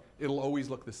look, it'll always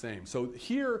look the same. So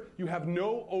here, you have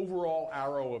no overall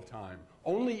arrow of time.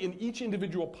 Only in each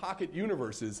individual pocket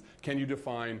universes can you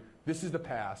define this is the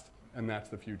past and that's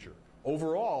the future.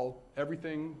 Overall,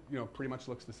 everything, you know, pretty much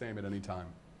looks the same at any time.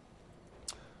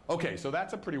 Okay, so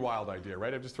that's a pretty wild idea,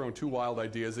 right? I've just thrown 2 wild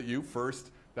ideas at you.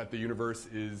 First, that the universe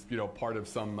is, you know, part of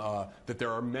some, that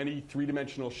there are many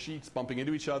 3-dimensional sheets bumping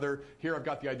into each other. Here I've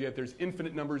got the idea that there's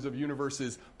infinite numbers of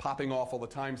universes popping off all the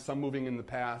time, some moving in the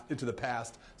past, into the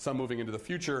past, some moving into the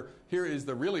future. Here is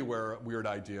the really weird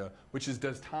idea, which is,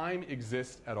 does time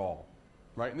exist at all?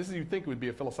 Right? And this is, you'd think, would be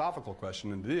a philosophical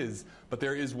question, and it is, but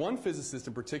there is one physicist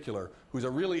in particular who's a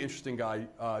really interesting guy,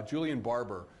 Julian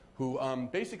Barber, who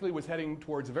basically was heading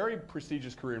towards a very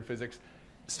prestigious career in physics,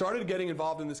 started getting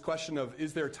involved in this question of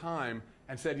is there time,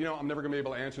 and said, you know, I'm never going to be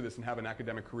able to answer this and have an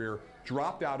academic career,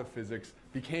 dropped out of physics,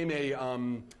 became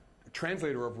a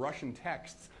translator of Russian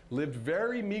texts, lived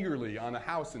very meagerly on a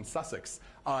house in Sussex,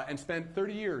 and spent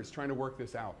 30 years trying to work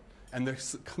this out. And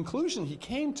the conclusion he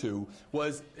came to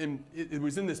was, it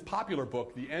was in this popular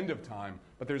book, The End of Time,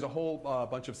 but there's a whole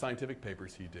bunch of scientific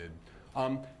papers he did.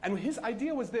 And his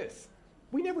idea was this: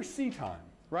 we never see time,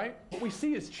 right? What we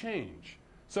see is change.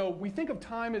 So we think of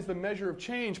time as the measure of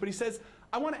change, but he says,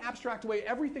 I want to abstract away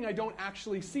everything I don't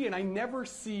actually see, and I never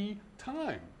see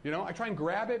time. You know, I try and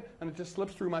grab it, and it just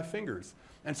slips through my fingers.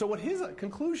 And so what his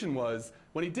conclusion was,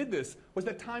 when he did this, was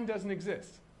that time doesn't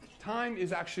exist. Time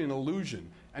is actually an illusion.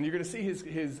 And you're going to see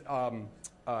his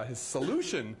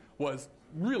solution was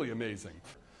really amazing.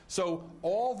 So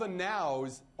all the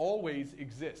nows always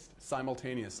exist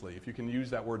simultaneously, if you can use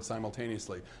that word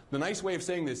simultaneously. The nice way of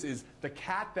saying this is the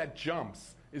cat that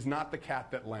jumps is not the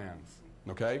cat that lands.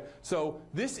 Okay? So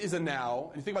this is a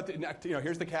now. And you think about, you know,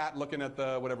 here's the cat looking at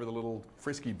the, whatever, the little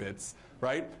frisky bits,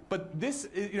 right? But this,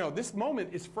 you know, this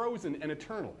moment is frozen and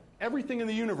eternal. Everything in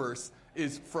the universe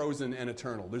is frozen and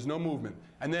eternal. There's no movement.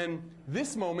 And then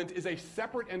this moment is a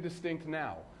separate and distinct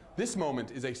now. This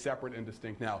moment is a separate and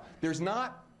distinct now. There's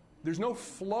no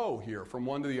flow here from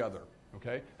one to the other.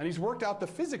 Okay? And he's worked out the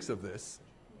physics of this.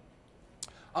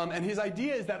 And his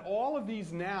idea is that all of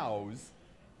these nows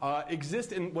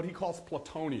exist in what he calls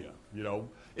Platonia. You know,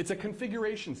 it's a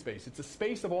configuration space. It's a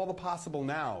space of all the possible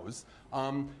nows.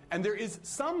 And there is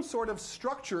some sort of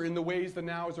structure in the ways the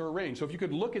nows are arranged. So if you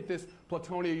could look at this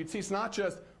Platonia, you'd see it's not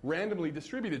just randomly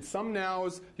distributed. Some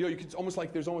nows, you know, you could almost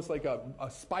like, there's almost like a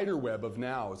spider web of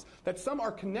nows, that some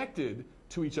are connected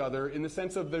to each other in the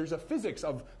sense of there's a physics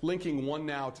of linking one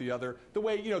now to the other. The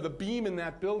way, you know, the beam in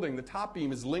that building, the top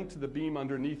beam is linked to the beam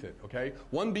underneath it, okay?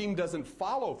 One beam doesn't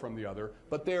follow from the other,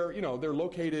 but they're, you know, they're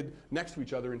located next to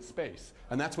each other in space.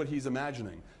 And that's what he's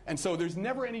imagining. And so there's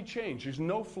never any change. There's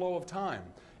no flow of time.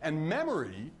 And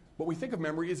memory, what we think of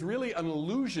memory, is really an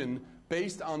illusion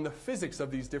based on the physics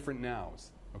of these different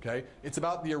nows. Okay? It's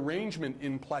about the arrangement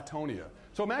in Platonia.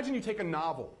 So imagine you take a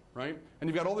novel, right? And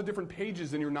you've got all the different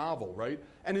pages in your novel, right?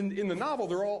 And in the novel,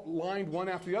 they're all lined one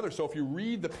after the other. So if you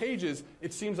read the pages,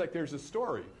 it seems like there's a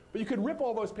story. But you could rip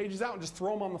all those pages out and just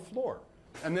throw them on the floor.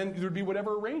 And then there would be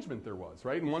whatever arrangement there was,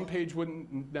 right? And one page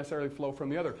wouldn't necessarily flow from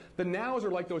the other. The nows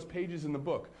are like those pages in the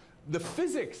book. The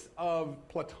physics of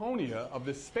Platonia, of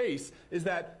this space, is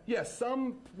that, yes,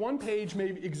 one page may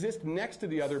exist next to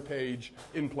the other page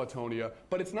in Platonia,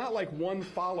 but it's not like one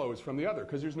follows from the other,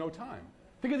 because there's no time.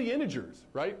 Think of the integers,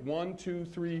 right? 1, 2,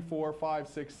 3, 4, 5,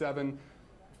 6, 7.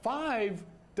 5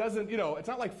 doesn't, it's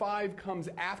not like 5 comes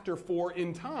after 4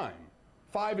 in time.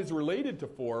 5 is related to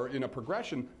 4 in a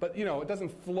progression, but, it doesn't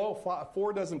flow,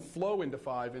 4 doesn't flow into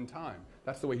 5 in time.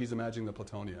 That's the way he's imagining the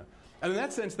Platonia. And in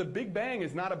that sense, the Big Bang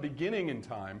is not a beginning in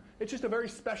time. It's just a very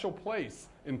special place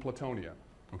in Platonia.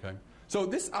 Okay? So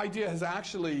this idea has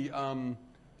actually,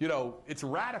 it's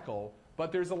radical,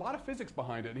 but there's a lot of physics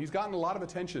behind it, and he's gotten a lot of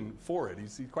attention for it.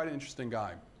 He's quite an interesting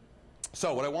guy.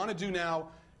 So what I want to do now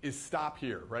is stop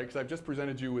here, right? Because I've just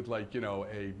presented you with,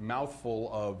 a mouthful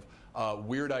of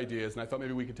weird ideas, and I thought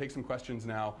maybe we could take some questions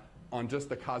now on just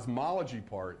the cosmology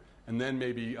part, and then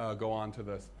maybe go on to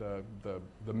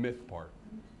the myth part.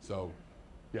 So,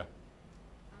 yeah. Are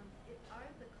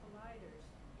the colliders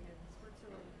in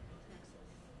Switzerland and Texas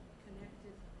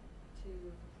connected to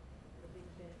the Big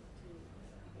Bang, to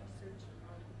research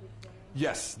on the Big Bang?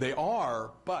 Yes, they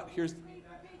are, but here's...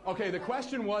 Okay, the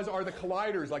question was, are the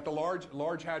colliders, like the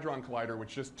Large Hadron Collider,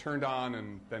 which just turned on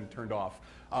and then turned off,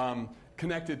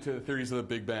 connected to the theories of the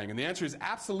Big Bang? And the answer is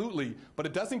absolutely, but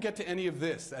it doesn't get to any of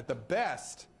this. At the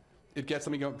best, it gets...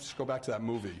 Let me just go back to that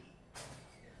movie.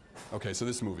 Okay, so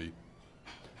this movie.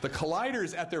 The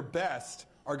colliders at their best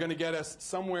are going to get us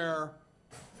somewhere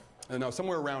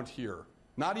around here.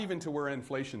 Not even to where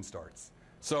inflation starts.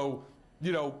 So,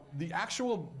 the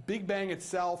actual Big Bang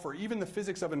itself, or even the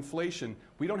physics of inflation,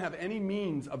 we don't have any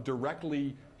means of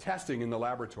directly testing in the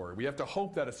laboratory. We have to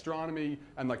hope that astronomy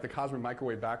and the cosmic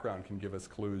microwave background can give us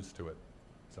clues to it.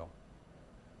 So,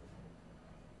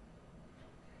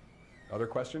 other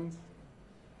questions?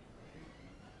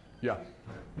 Yeah.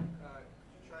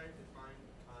 Try to define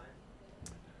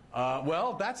time.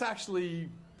 Well, that's actually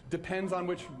depends on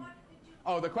which.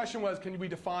 Oh, the question was, can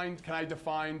I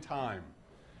define time?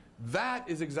 That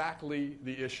is exactly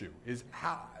the issue. Is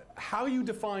how you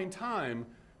define time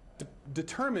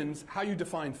determines how you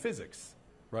define physics,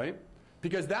 right?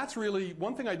 Because that's really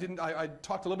one thing I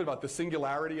talked a little bit about the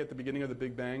singularity at the beginning of the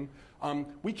Big Bang.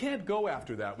 We can't go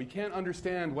after that. We can't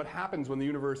understand what happens when the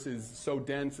universe is so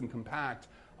dense and compact.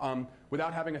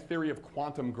 Without having a theory of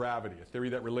quantum gravity, a theory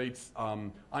that relates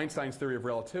Einstein's theory of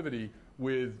relativity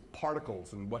with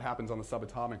particles and what happens on the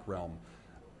subatomic realm.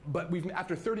 But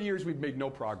after 30 years, we've made no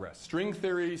progress. String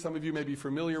theory, some of you may be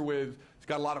familiar with. It's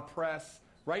got a lot of press.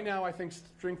 Right now, I think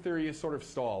string theory is sort of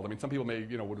stalled. I mean, some people may,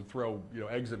 would throw,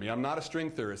 eggs at me. I'm not a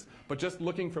string theorist, but just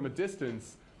looking from a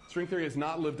distance, string theory has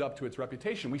not lived up to its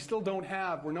reputation.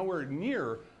 We're nowhere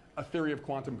near a theory of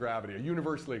quantum gravity, a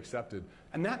universally accepted.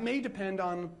 And that may depend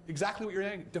on exactly what you're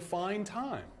saying. Define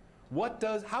time. What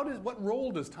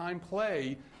role does time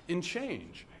play in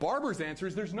change? Barber's answer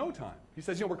is there's no time. He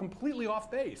says, we're completely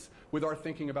off base with our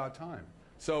thinking about time.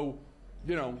 So,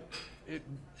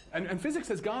 and physics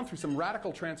has gone through some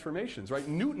radical transformations, right?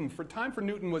 Time for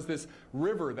Newton was this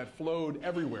river that flowed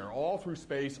everywhere, all through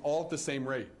space, all at the same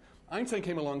rate. Einstein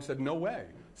came along and said, no way.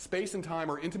 Space and time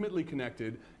are intimately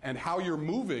connected, and how you're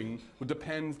moving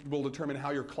will determine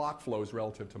how your clock flows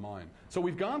relative to mine. So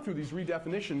we've gone through these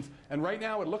redefinitions, and right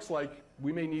now it looks like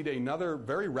we may need another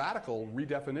very radical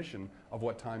redefinition of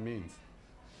what time means.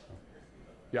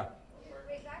 Yeah?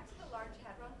 Wait, back to the Large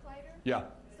Hadron Collider? Yeah.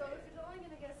 So if it's only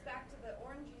going to get us back to the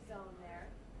orangey zone there,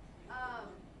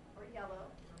 or yellow.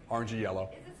 Orangey yellow.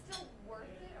 Is it still worth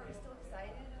it? Are we still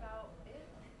excited about it?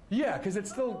 Yeah, because it's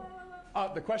still...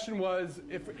 the question was,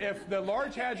 if the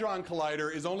Large Hadron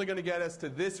Collider is only going to get us to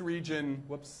this region,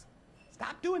 whoops,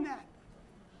 stop doing that.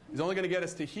 It's only going to get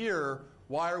us to here,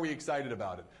 why are we excited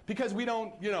about it? Because we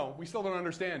still don't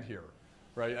understand here,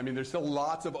 right? I mean, there's still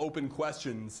lots of open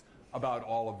questions about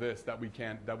all of this that we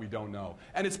don't know.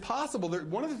 And it's possible that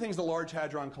one of the things the Large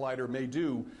Hadron Collider may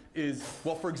do is,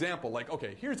 well, for example,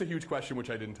 here's a huge question which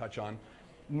I didn't touch on.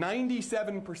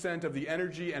 97% of the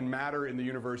energy and matter in the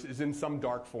universe is in some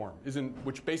dark form,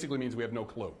 which basically means we have no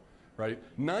clue, right?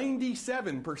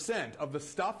 97% of the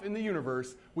stuff in the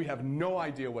universe, we have no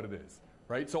idea what it is,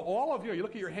 right? So all of you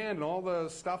look at your hand and all the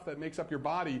stuff that makes up your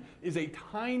body is a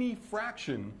tiny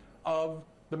fraction of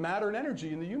the matter and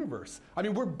energy in the universe. I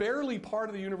mean, we're barely part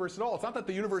of the universe at all. It's not that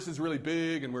the universe is really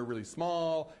big and we're really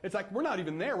small. It's like we're not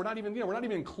even there. We're not even, we're not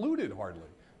even included hardly.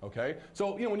 Okay?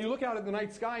 So, when you look out at the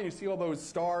night sky and you see all those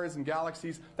stars and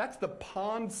galaxies, that's the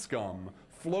pond scum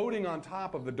floating on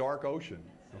top of the dark ocean.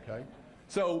 Okay?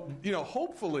 So,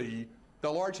 hopefully the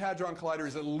Large Hadron Collider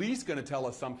is at least going to tell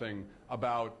us something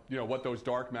about, what those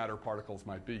dark matter particles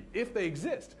might be, if they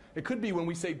exist. It could be when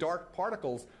we say dark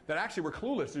particles that actually we're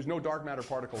clueless. There's no dark matter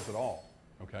particles at all.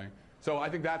 Okay? So I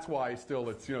think that's why still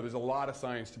it's, there's a lot of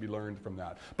science to be learned from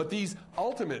that. But these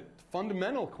ultimate,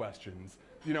 fundamental questions,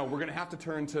 we're going to have to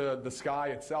turn to the sky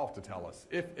itself to tell us,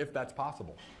 if that's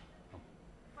possible.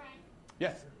 Frank?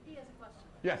 Yes? He has a question.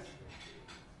 Yes?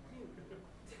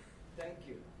 Thank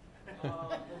you.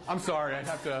 I'm sorry, I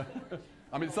have to,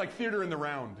 it's like theater in the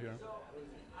round. So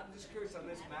I'm just curious on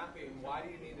this mapping, why do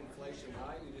you need inflation?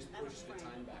 Why don't you just push the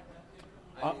time back?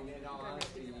 I mean, in all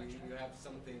honesty, you have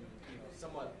something,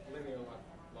 somewhat linear,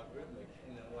 logarithmic,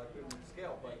 logarithmic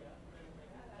scale, but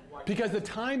why? Because the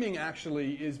timing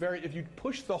actually is if you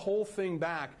push the whole thing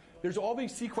back, there's all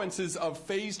these sequences of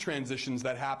phase transitions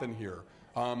that happen here.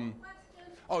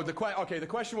 The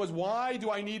question was, why do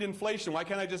I need inflation? Why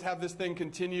can't I just have this thing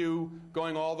continue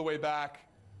going all the way back?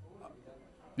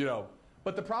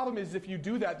 But the problem is, if you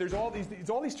do that, there's all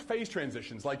these phase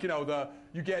transitions. Like,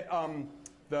 you get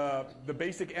the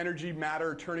basic energy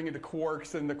matter turning into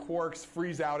quarks, and the quarks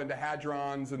freeze out into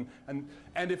hadrons, and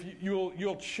if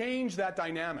you'll change that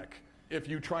dynamic if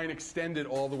you try and extend it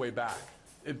all the way back.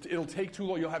 It'll take too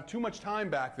long. You'll have too much time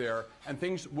back there, and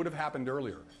things would have happened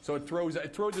earlier. So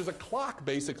there's a clock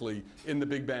basically in the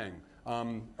Big Bang,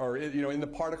 or in the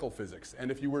particle physics.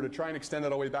 And if you were to try and extend it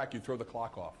all the way back, you'd throw the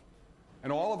clock off.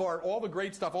 And all the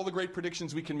great stuff, all the great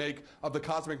predictions we can make of the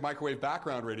cosmic microwave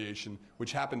background radiation,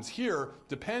 which happens here,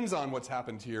 depends on what's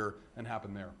happened here and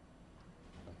happened there.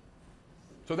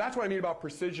 So that's what I mean about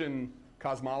precision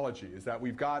cosmology, is that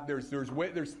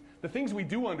there's the things we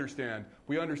do understand,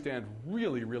 we understand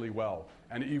really, really well.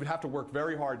 And you would have to work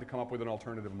very hard to come up with an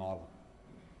alternative model.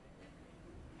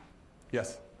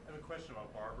 Yes? I have a question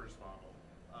about Barber's model.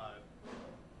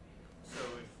 So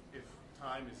if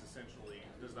time is essentially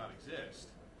does not exist,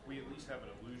 we at least have an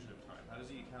illusion of time. How does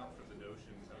he account for the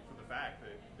notion, for the fact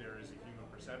that there is a human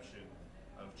perception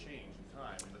of change in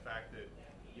time, and the fact that,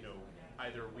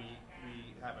 either we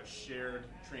have a shared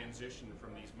transition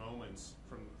from these moments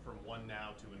from one now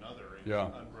to another in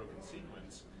an unbroken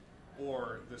sequence,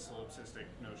 or the solipsistic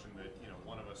notion that,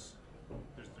 one of us,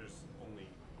 there's only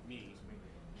me.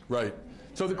 Right.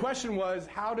 So the question was,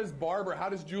 how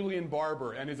does Julian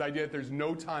Barber and his idea that there's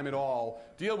no time at all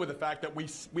deal with the fact that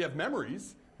we have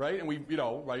memories, right? And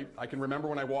right? I can remember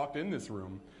when I walked in this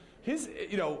room.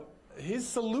 His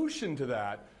solution to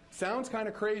that sounds kind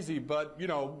of crazy, but,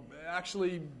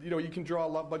 actually, you can draw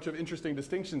a bunch of interesting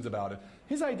distinctions about it.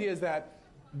 His idea is that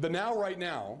the now, right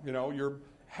now,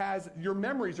 your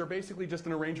memories are basically just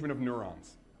an arrangement of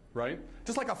neurons, right?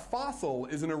 Just like a fossil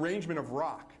is an arrangement of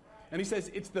rock. And he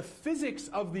says it's the physics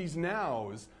of these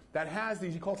nows that has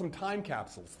these, he calls them time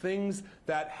capsules, things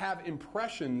that have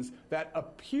impressions that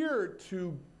appear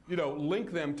to,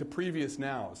 link them to previous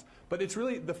nows. But it's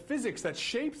really the physics that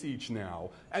shapes each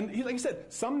now. And like he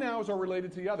said, some nows are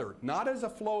related to the other, not as a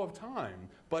flow of time,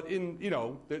 but in,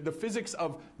 the physics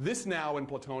of this now in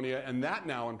Platonia and that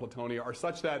now in Platonia are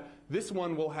such that this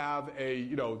one will have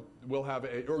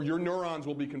or your neurons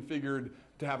will be configured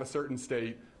to have a certain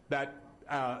state that,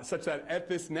 such that at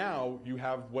this now you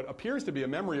have what appears to be a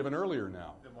memory of an earlier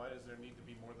now. Then why does there need to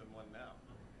be more than one now?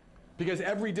 Because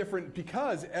every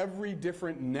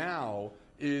different now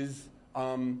is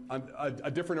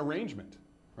a different arrangement,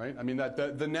 right? I mean,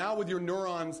 that the now with your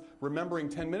neurons remembering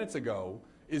 10 minutes ago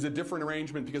is a different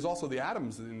arrangement, because also the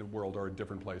atoms in the world are in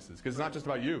different places. Because it's not just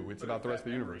about you; it's about the rest of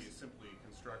the universe. Is simply a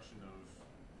construction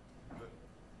of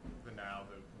the now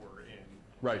that we're in,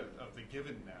 right? Of the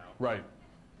given now, right?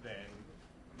 Then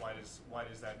why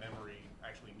does that memory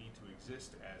actually need to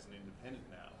exist as an independent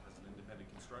now, as an independent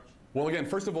construction? Well, again,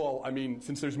 first of all,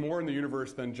 since there's more in the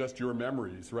universe than just your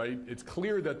memories, right? It's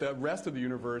clear that the rest of the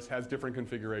universe has different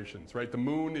configurations, right? The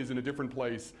moon is in a different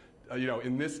place,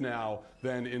 in this now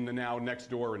than in the now next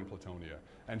door in Platonia,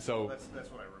 and so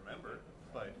that's what I remember.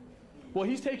 But well,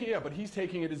 he's taking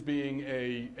it as being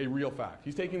a real fact.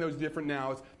 He's taking those different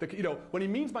nows. What he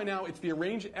means by now,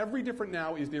 every different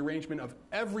now is the arrangement of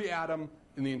every atom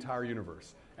in the entire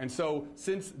universe. And so,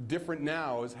 since different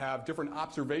nows have different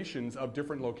observations of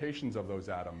different locations of those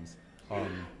atoms,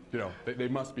 they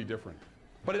must be different.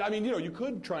 But you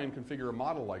could try and configure a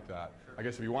model like that, I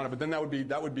guess, if you wanted. But then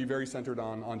that would be very centered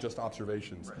on just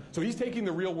observations. Right. So he's taking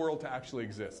the real world to actually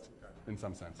exist. in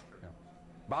some sense. Yeah.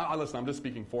 But listen, I'm just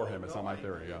speaking for him. It's not my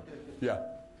theory. Yeah. Yeah.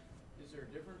 Is there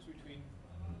a difference between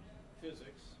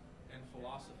physics and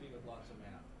philosophy with lots of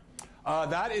math?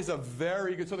 That is a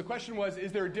very good. So the question was,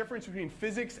 is there a difference between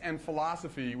physics and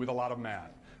philosophy with a lot of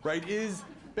math? Right? Is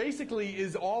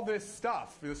all this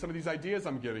stuff, some of these ideas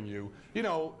I'm giving you,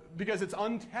 because it's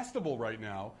untestable right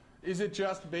now, is it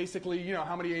just basically,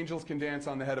 how many angels can dance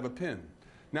on the head of a pin?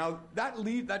 Now,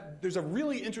 there's a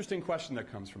really interesting question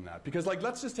that comes from that. Because,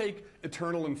 let's just take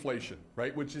eternal inflation,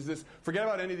 right? Which is this, forget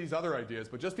about any of these other ideas,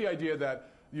 but just the idea that,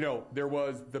 there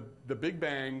was the Big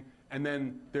Bang, and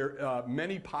then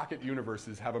many pocket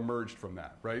universes have emerged from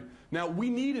that, right? Now, we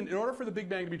need, in order for the Big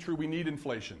Bang to be true, we need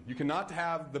inflation. You cannot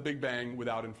have the Big Bang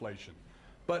without inflation.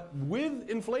 But with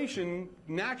inflation,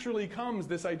 naturally comes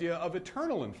this idea of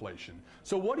eternal inflation.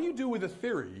 So what do you do with a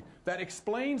theory that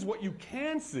explains what you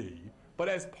can see, but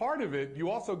as part of it, you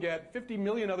also get 50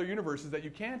 million other universes that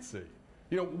you can't see?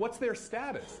 What's their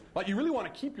status? You really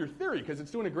want to keep your theory because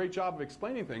it's doing a great job of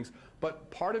explaining things, but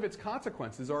part of its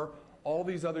consequences are all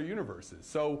these other universes.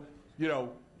 So,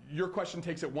 your question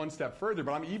takes it one step further,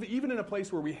 but I'm even in a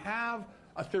place where we have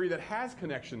a theory that has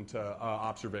connection to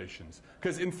observations.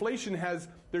 Because inflation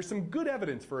there's some good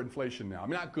evidence for inflation now. I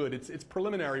mean, not good, it's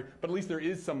preliminary, but at least there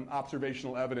is some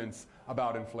observational evidence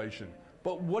about inflation.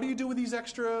 But what do you do with these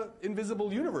extra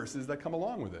invisible universes that come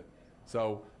along with it?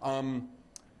 So,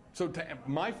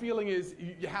 my feeling is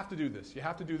you have to do this. You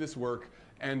have to do this work,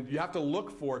 and you have to look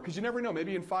for it, because you never know.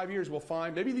 Maybe in 5 years we'll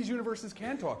find, maybe these universes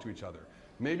can talk to each other.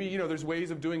 Maybe, there's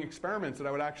ways of doing experiments that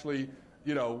I would actually,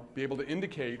 be able to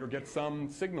indicate or get some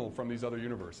signal from these other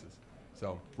universes.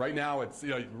 So right now it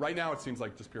seems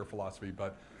like just pure philosophy,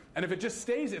 and if it just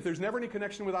stays, if there's never any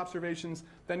connection with observations,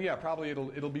 then yeah, probably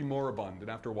it'll be moribund, and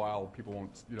after a while people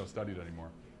won't, study it anymore.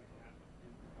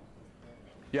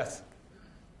 Yes.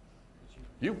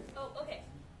 You. Oh, okay.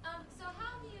 So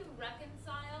how do you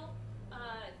reconcile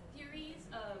theories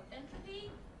of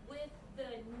entropy with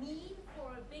the need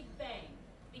for a Big Bang?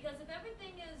 Because if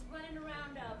everything is running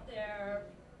around out there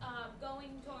going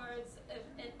towards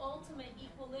an ultimate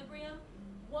equilibrium,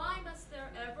 why must there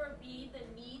ever be the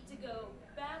need to go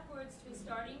backwards to a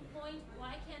starting point?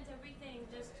 Why can't everything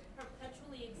just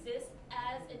perpetually exist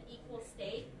as an equal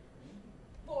state,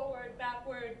 forward,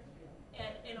 backward,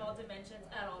 and in all dimensions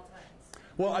at all times?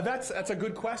 Well, that's a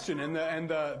good question, and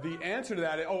the answer to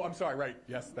that. I'm sorry. Right?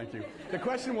 Yes, thank you. The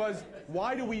question was,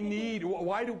 why do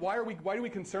we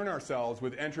concern ourselves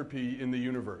with entropy in the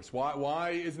universe?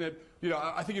 Why isn't it?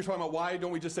 I think you're talking about why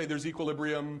don't we just say there's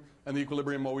equilibrium and the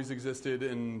equilibrium always existed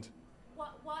and.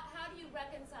 How do you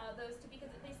reconcile those two? Because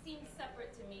they seem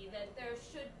separate to me. That there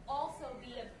should also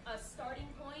be a starting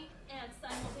point and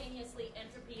simultaneously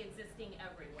entropy existing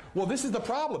everywhere. Well, this is the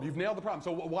problem. You've nailed the problem.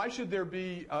 So why should there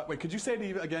be? Wait, could you say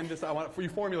it again? Just you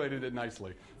formulated it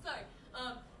nicely. Sorry.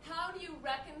 How do you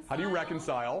reconcile? How do you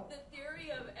reconcile the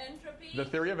theory of entropy? The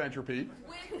theory of entropy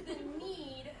with the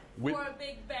need for a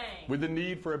Big Bang. With the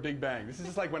need for a Big Bang. This is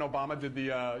just like when Obama did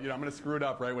the. I'm going to screw it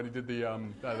up, right? When he did the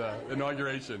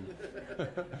inauguration.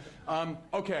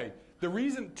 Okay.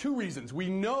 Two reasons. We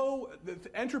know that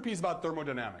entropy is about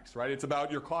thermodynamics, right? It's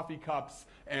about your coffee cups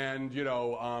and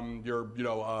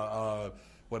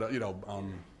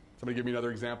somebody give me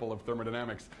another example of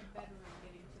thermodynamics.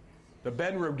 The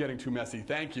bedroom getting too messy.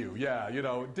 Thank you. Yeah,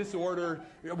 disorder.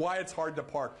 Why it's hard to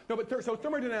park. No, but so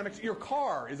thermodynamics. Your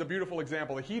car is a beautiful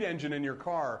example. The heat engine in your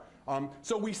car.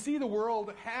 So we see the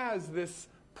world has this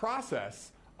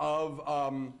process of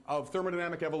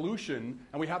thermodynamic evolution,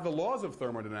 and we have the laws of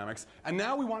thermodynamics, and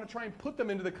now we want to try and put them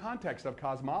into the context of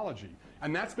cosmology.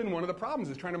 And that's been one of the problems,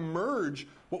 is trying to merge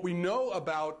what we know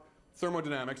about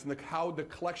thermodynamics and how the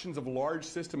collections of large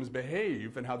systems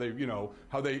behave and how they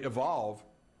evolve,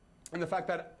 and the fact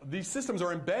that these systems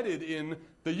are embedded in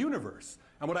the universe.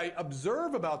 And what I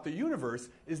observe about the universe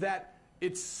is that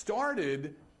it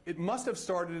must have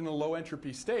started in a low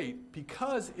entropy state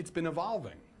because it's been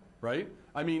evolving. Right?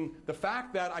 I mean, the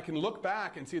fact that I can look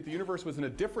back and see that the universe was in a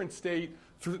different state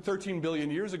 13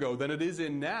 billion years ago than it is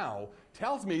in now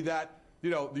tells me that,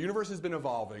 the universe has been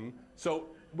evolving. So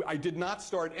I did not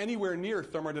start anywhere near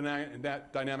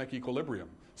thermodynamic equilibrium.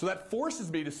 So that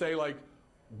forces me to say,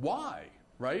 why?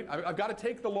 Right? I've got to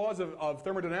take the laws of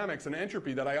thermodynamics and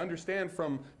entropy that I understand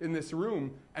from in this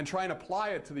room and try and apply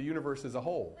it to the universe as a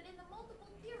whole. But in the multiple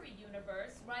theory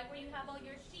universe, right, where you have all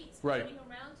your sheets right. floating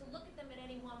around to look at them at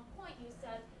any one point, you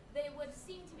said they would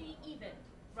seem to be even,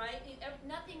 right?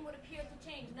 Nothing would appear to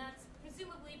change, and that's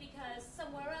presumably because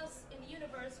somewhere else in the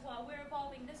universe, while we're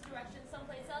evolving this direction,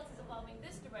 someplace else is evolving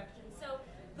this direction. So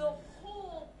the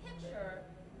whole picture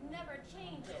never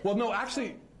changes. Well, no,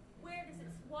 actually. So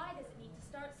why does it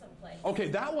Okay,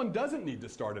 that one doesn't need to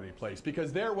start any place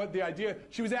because there, what the idea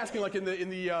she was asking, like in the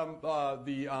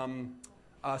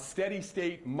steady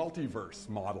state multiverse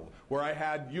model, where I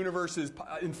had universes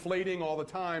inflating all the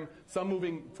time, some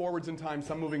moving forwards in time,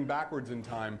 some moving backwards in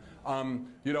time.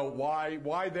 You know,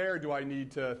 why there do I need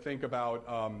to think about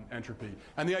entropy?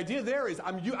 And the idea there is,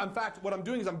 in fact, what I'm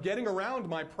doing is I'm getting around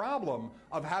my problem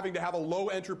of having to have a low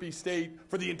entropy state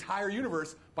for the entire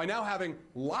universe by now having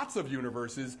lots of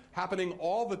universes happening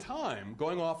all the time,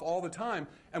 going off all the time.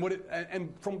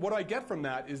 And from what I get from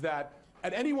that is that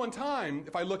at any one time,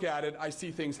 if I look at it, I see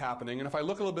things happening. And if I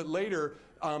look a little bit later,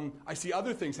 I see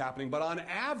other things happening. But on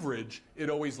average,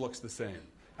 it always looks the same.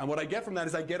 And what I get from that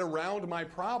is I get around my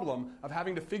problem of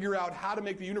having to figure out how to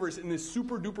make the universe in this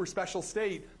super duper special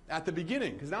state at the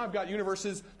beginning. Because now I've got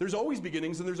universes, there's always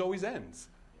beginnings and there's always ends.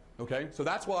 Okay? So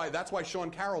that's why Sean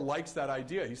Carroll likes that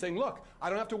idea. He's saying, look, I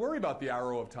don't have to worry about the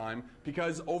arrow of time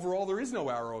because overall there is no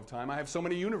arrow of time. I have so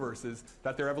many universes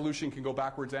that their evolution can go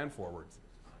backwards and forwards.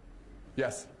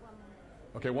 Yes?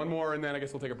 Okay, one more, and then I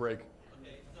guess we'll take a break.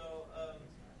 Okay, so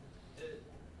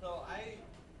I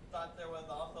thought there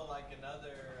was also like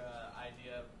another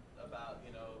idea about,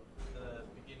 you know, the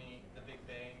beginning, the Big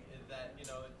Bang, is that, you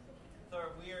know, sort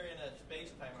of we're in a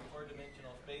space-time, a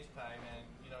four-dimensional space-time, and,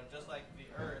 you know, just like the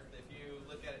Earth, if you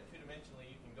look at it two-dimensionally,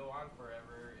 you can go on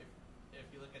forever. If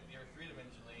you look at the Earth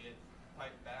three-dimensionally, it's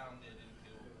pipe-bounded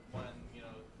into one, you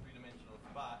know, three-dimensional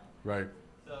spot. Right.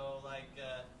 So, like,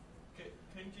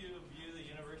 couldn't you view the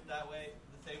universe that way,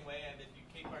 the same way, and if you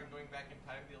keep on going back in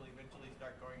time, you'll eventually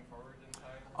start going forward in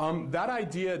time? That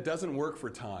idea doesn't work for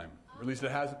time. Or at least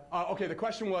it has. Okay, the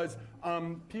question was,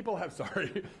 people have,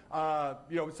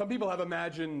 you know, some people have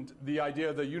imagined the idea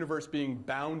of the universe being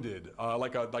bounded,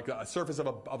 like a surface of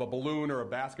a balloon or a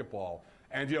basketball.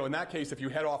 And, you know, in that case, if you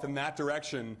head off in that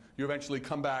direction, you eventually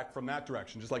come back from that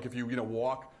direction. Just like if you know,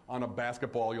 walk on a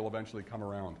basketball, you'll eventually come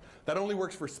around. That only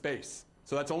works for space.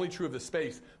 So that's only true of the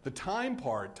space. The time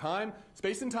part,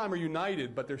 space and time are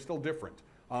united, but they're still different.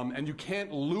 And you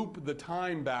can't loop the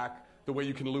time back the way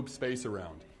you can loop space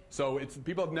around. So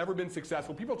people have never been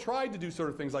successful. People tried to do sort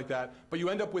of things like that, but you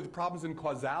end up with problems in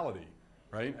causality,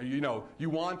 right? You know, you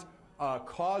want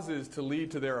causes to lead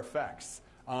to their effects.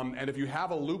 And if you have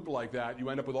a loop like that, you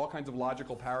end up with all kinds of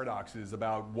logical paradoxes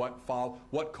about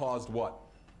what caused what.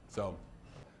 So,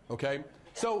 okay?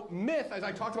 So myth, as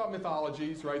I talked about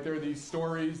mythologies, right, there are these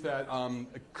stories that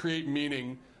create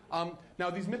meaning. Now,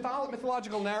 these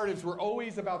mythological narratives were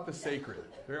always about the sacred.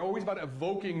 They're always about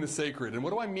evoking the sacred. And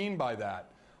what do I mean by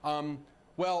that?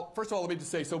 Well, first of all, let me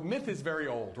just say, so myth is very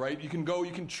old, right? You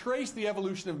can trace the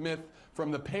evolution of myth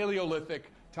from the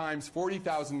Paleolithic times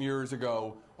 40,000 years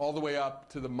ago all the way up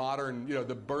to the modern, you know,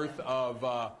 the birth of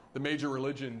the major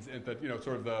religions at the, you know,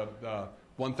 sort of the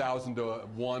 1000 to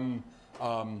 1,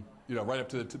 you know, right up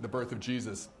to the birth of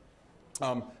Jesus.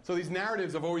 So these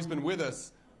narratives have always been with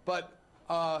us. But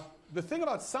the thing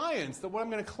about science, that what I'm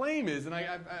going to claim is, and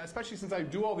I especially since I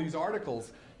do all these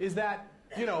articles, is that,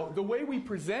 you know, the way we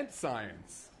present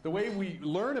science, the way we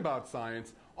learn about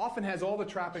science, often has all the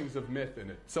trappings of myth in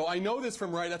it. So I know this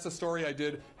from, right, that's a story I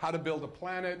did, How to Build a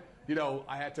Planet. You know,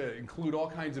 I had to include all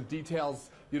kinds of details,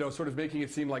 you know, sort of making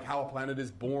it seem like how a planet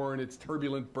is born, its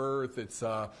turbulent birth, its,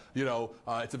 you know,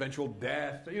 its eventual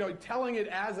death, you know, telling it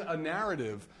as a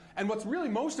narrative. And what's really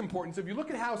most important is if you look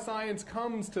at how science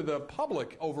comes to the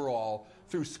public overall,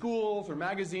 through schools or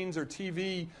magazines or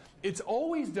TV, it's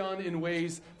always done in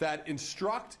ways that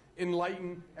instruct,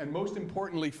 enlighten, and most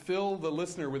importantly, fill the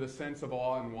listener with a sense of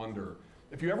awe and wonder.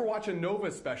 If you ever watch a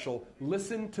Nova special,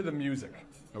 listen to the music,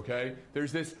 okay?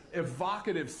 There's this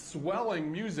evocative,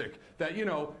 swelling music that, you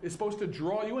know, is supposed to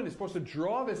draw you in. It's supposed to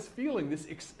draw this feeling, this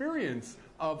experience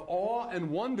of awe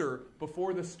and wonder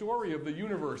before the story of the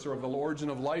universe or of the origin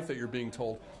of life that you're being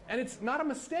told. And it's not a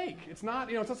mistake. It's not,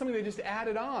 you know, it's not something they just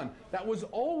added on. That was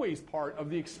always part of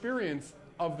the experience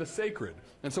of the sacred.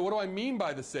 And so what do I mean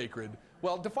by the sacred?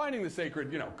 Well, defining the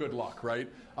sacred, you know, good luck, right?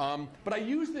 But I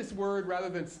use this word rather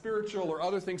than spiritual or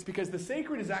other things because the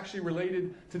sacred is actually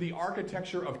related to the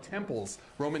architecture of temples,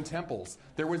 Roman temples.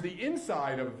 There was the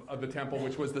inside of the temple,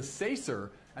 which was the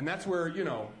sacer, and that's where, you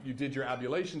know, you did your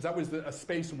ablutions. That was a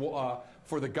space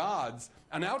for the gods.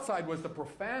 And outside was the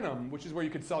profanum, which is where you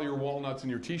could sell your walnuts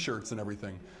and your T-shirts and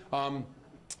everything.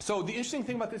 So the interesting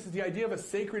thing about this is the idea of a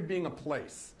sacred being a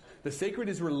place. The sacred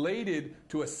is related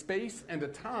to a space and a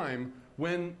time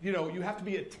when, you have to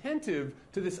be attentive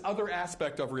to this other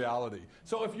aspect of reality.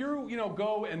 So if you,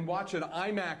 go and watch an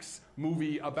IMAX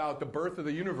movie about the birth of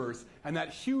the universe and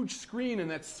that huge screen and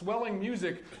that swelling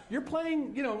music, you're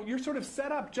playing, you're sort of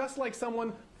set up just like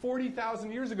someone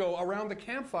 40,000 years ago around the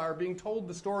campfire being told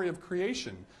the story of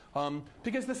creation.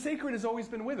 Because the sacred has always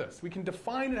been with us. We can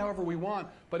define it however we want,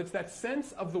 but it's that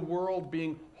sense of the world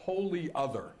being wholly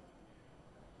other.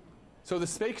 So the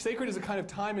sacred is a kind of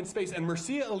time and space. And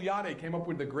Mircea Eliade came up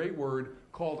with the great word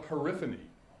called horiphany.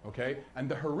 Okay? And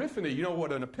the horiphany, you know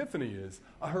what an epiphany is?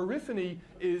 A horiphany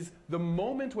is the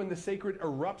moment when the sacred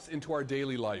erupts into our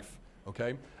daily life.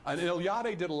 Okay? And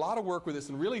Eliade did a lot of work with this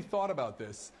and really thought about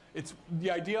this. It's the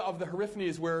idea of the horiphany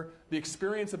is where the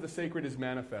experience of the sacred is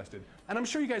manifested. And I'm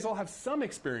sure you guys all have some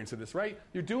experience of this, right?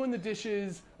 You're doing the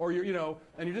dishes, or you're,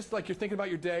 and you're just like, you're thinking about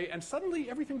your day, and suddenly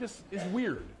everything just is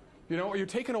weird. Or you're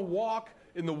taking a walk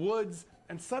in the woods,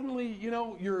 and suddenly,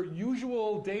 your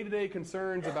usual day-to-day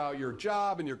concerns about your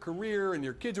job and your career and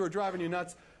your kids who are driving you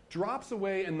nuts drops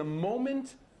away, and the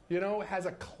moment, has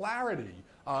a clarity,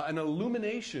 an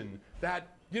illumination that,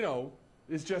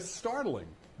 is just startling.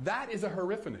 That is a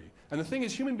horiphany. And the thing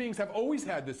is, human beings have always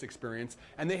had this experience,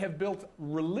 and they have built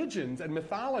religions and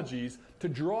mythologies to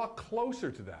draw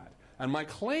closer to that. And my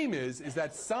claim is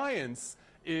that science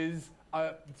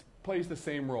plays the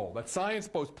same role. That science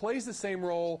both plays the same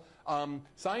role.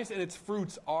 Science and its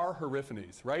fruits are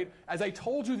horiphanies, right? As I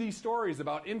told you these stories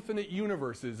about infinite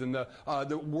universes and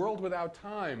the world without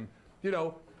time,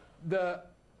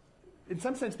 in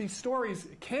some sense, these stories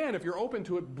can, if you're open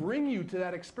to it, bring you to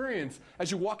that experience as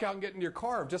you walk out and get into your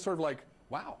car of just sort of like,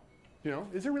 wow,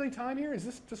 is there really time here? Is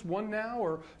this just one now?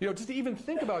 Or, just to even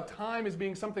think about time as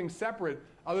being something separate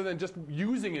other than just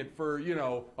using it for,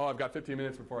 I've got 15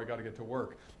 minutes before I got to get to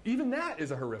work. Even that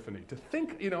is a horiphany, to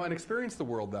think, and experience the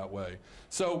world that way.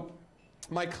 So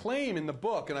my claim in the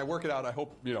book, and I work it out, I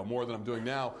hope, more than I'm doing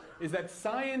now, is that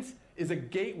science is a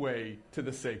gateway to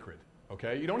the sacred.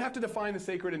 Okay? You don't have to define the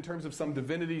sacred in terms of some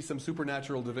divinity, some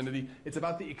supernatural divinity. It's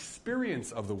about the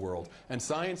experience of the world, and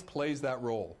science plays that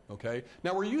role. Okay?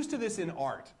 Now, we're used to this in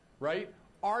art, right?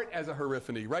 Art as a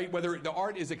horiphany, right? Whether the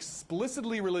art is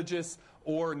explicitly religious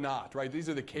or not, right? These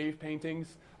are the cave paintings.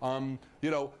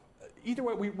 Either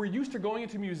way, we're used to going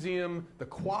into a museum, the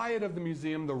quiet of the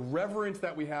museum, the reverence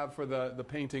that we have for the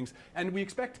paintings, and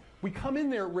we come in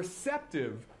there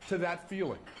receptive to that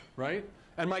feeling, right?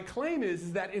 And my claim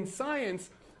is that in science,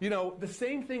 the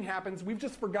same thing happens. We've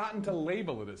just forgotten to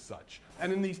label it as such.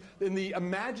 And in the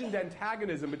imagined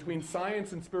antagonism between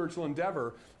science and spiritual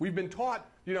endeavor, we've been taught,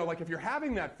 like if you're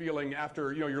having that feeling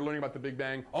after, you're learning about the Big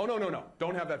Bang, oh, no,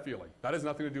 don't have that feeling. That has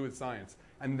nothing to do with science.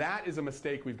 And that is a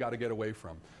mistake we've got to get away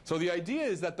from. So the idea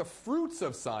is that the fruits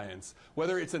of science,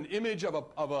 whether it's an image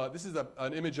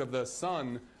an image of the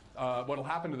sun, what will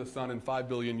happen to the sun in 5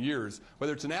 billion years,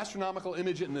 whether it's an astronomical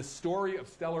image in the story of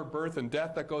stellar birth and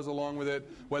death that goes along with it,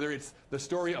 whether it's the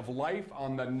story of life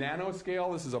on the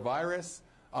nanoscale, this is a virus,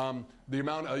 the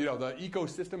amount of, the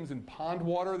ecosystems in pond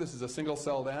water, this is a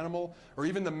single-celled animal, or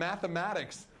even the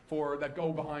mathematics that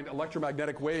go behind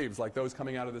electromagnetic waves like those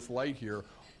coming out of this light here.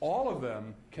 All of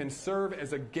them can serve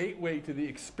as a gateway to the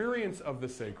experience of the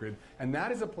sacred, and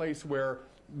that is a place where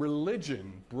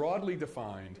religion, broadly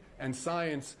defined, and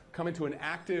science come into an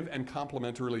active and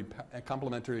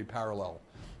complementary parallel.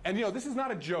 And, this is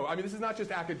not a joke. I mean, this is not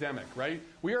just academic, right?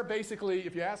 We are basically,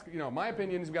 if you ask, my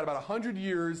opinion is we've got about 100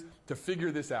 years to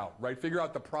figure this out, right? Figure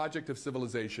out the project of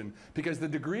civilization, because the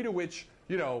degree to which,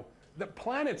 the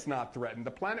planet's not threatened.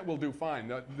 The planet will do fine.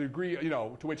 The degree,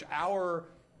 to which our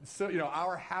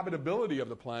habitability of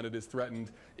the planet is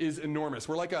threatened is enormous.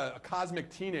 We're like a cosmic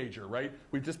teenager, right?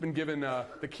 We've just been given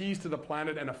the keys to the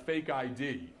planet and a fake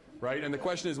ID, right? And the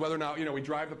question is whether or not, we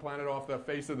drive the planet off the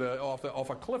face of off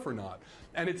a cliff or not.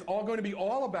 And it's all going to be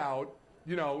all about,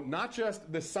 not just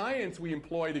the science we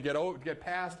employ to get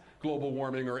past global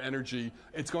warming or energy.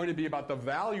 It's going to be about the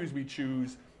values we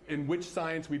choose in which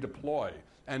science we deploy.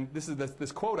 And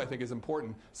this quote, I think, is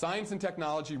important. Science and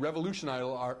technology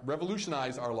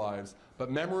revolutionize our lives, but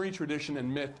memory, tradition,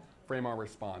 and myth frame our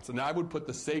response. And I would put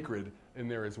the sacred in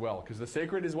there as well, because the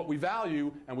sacred is what we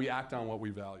value, and we act on what we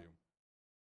value.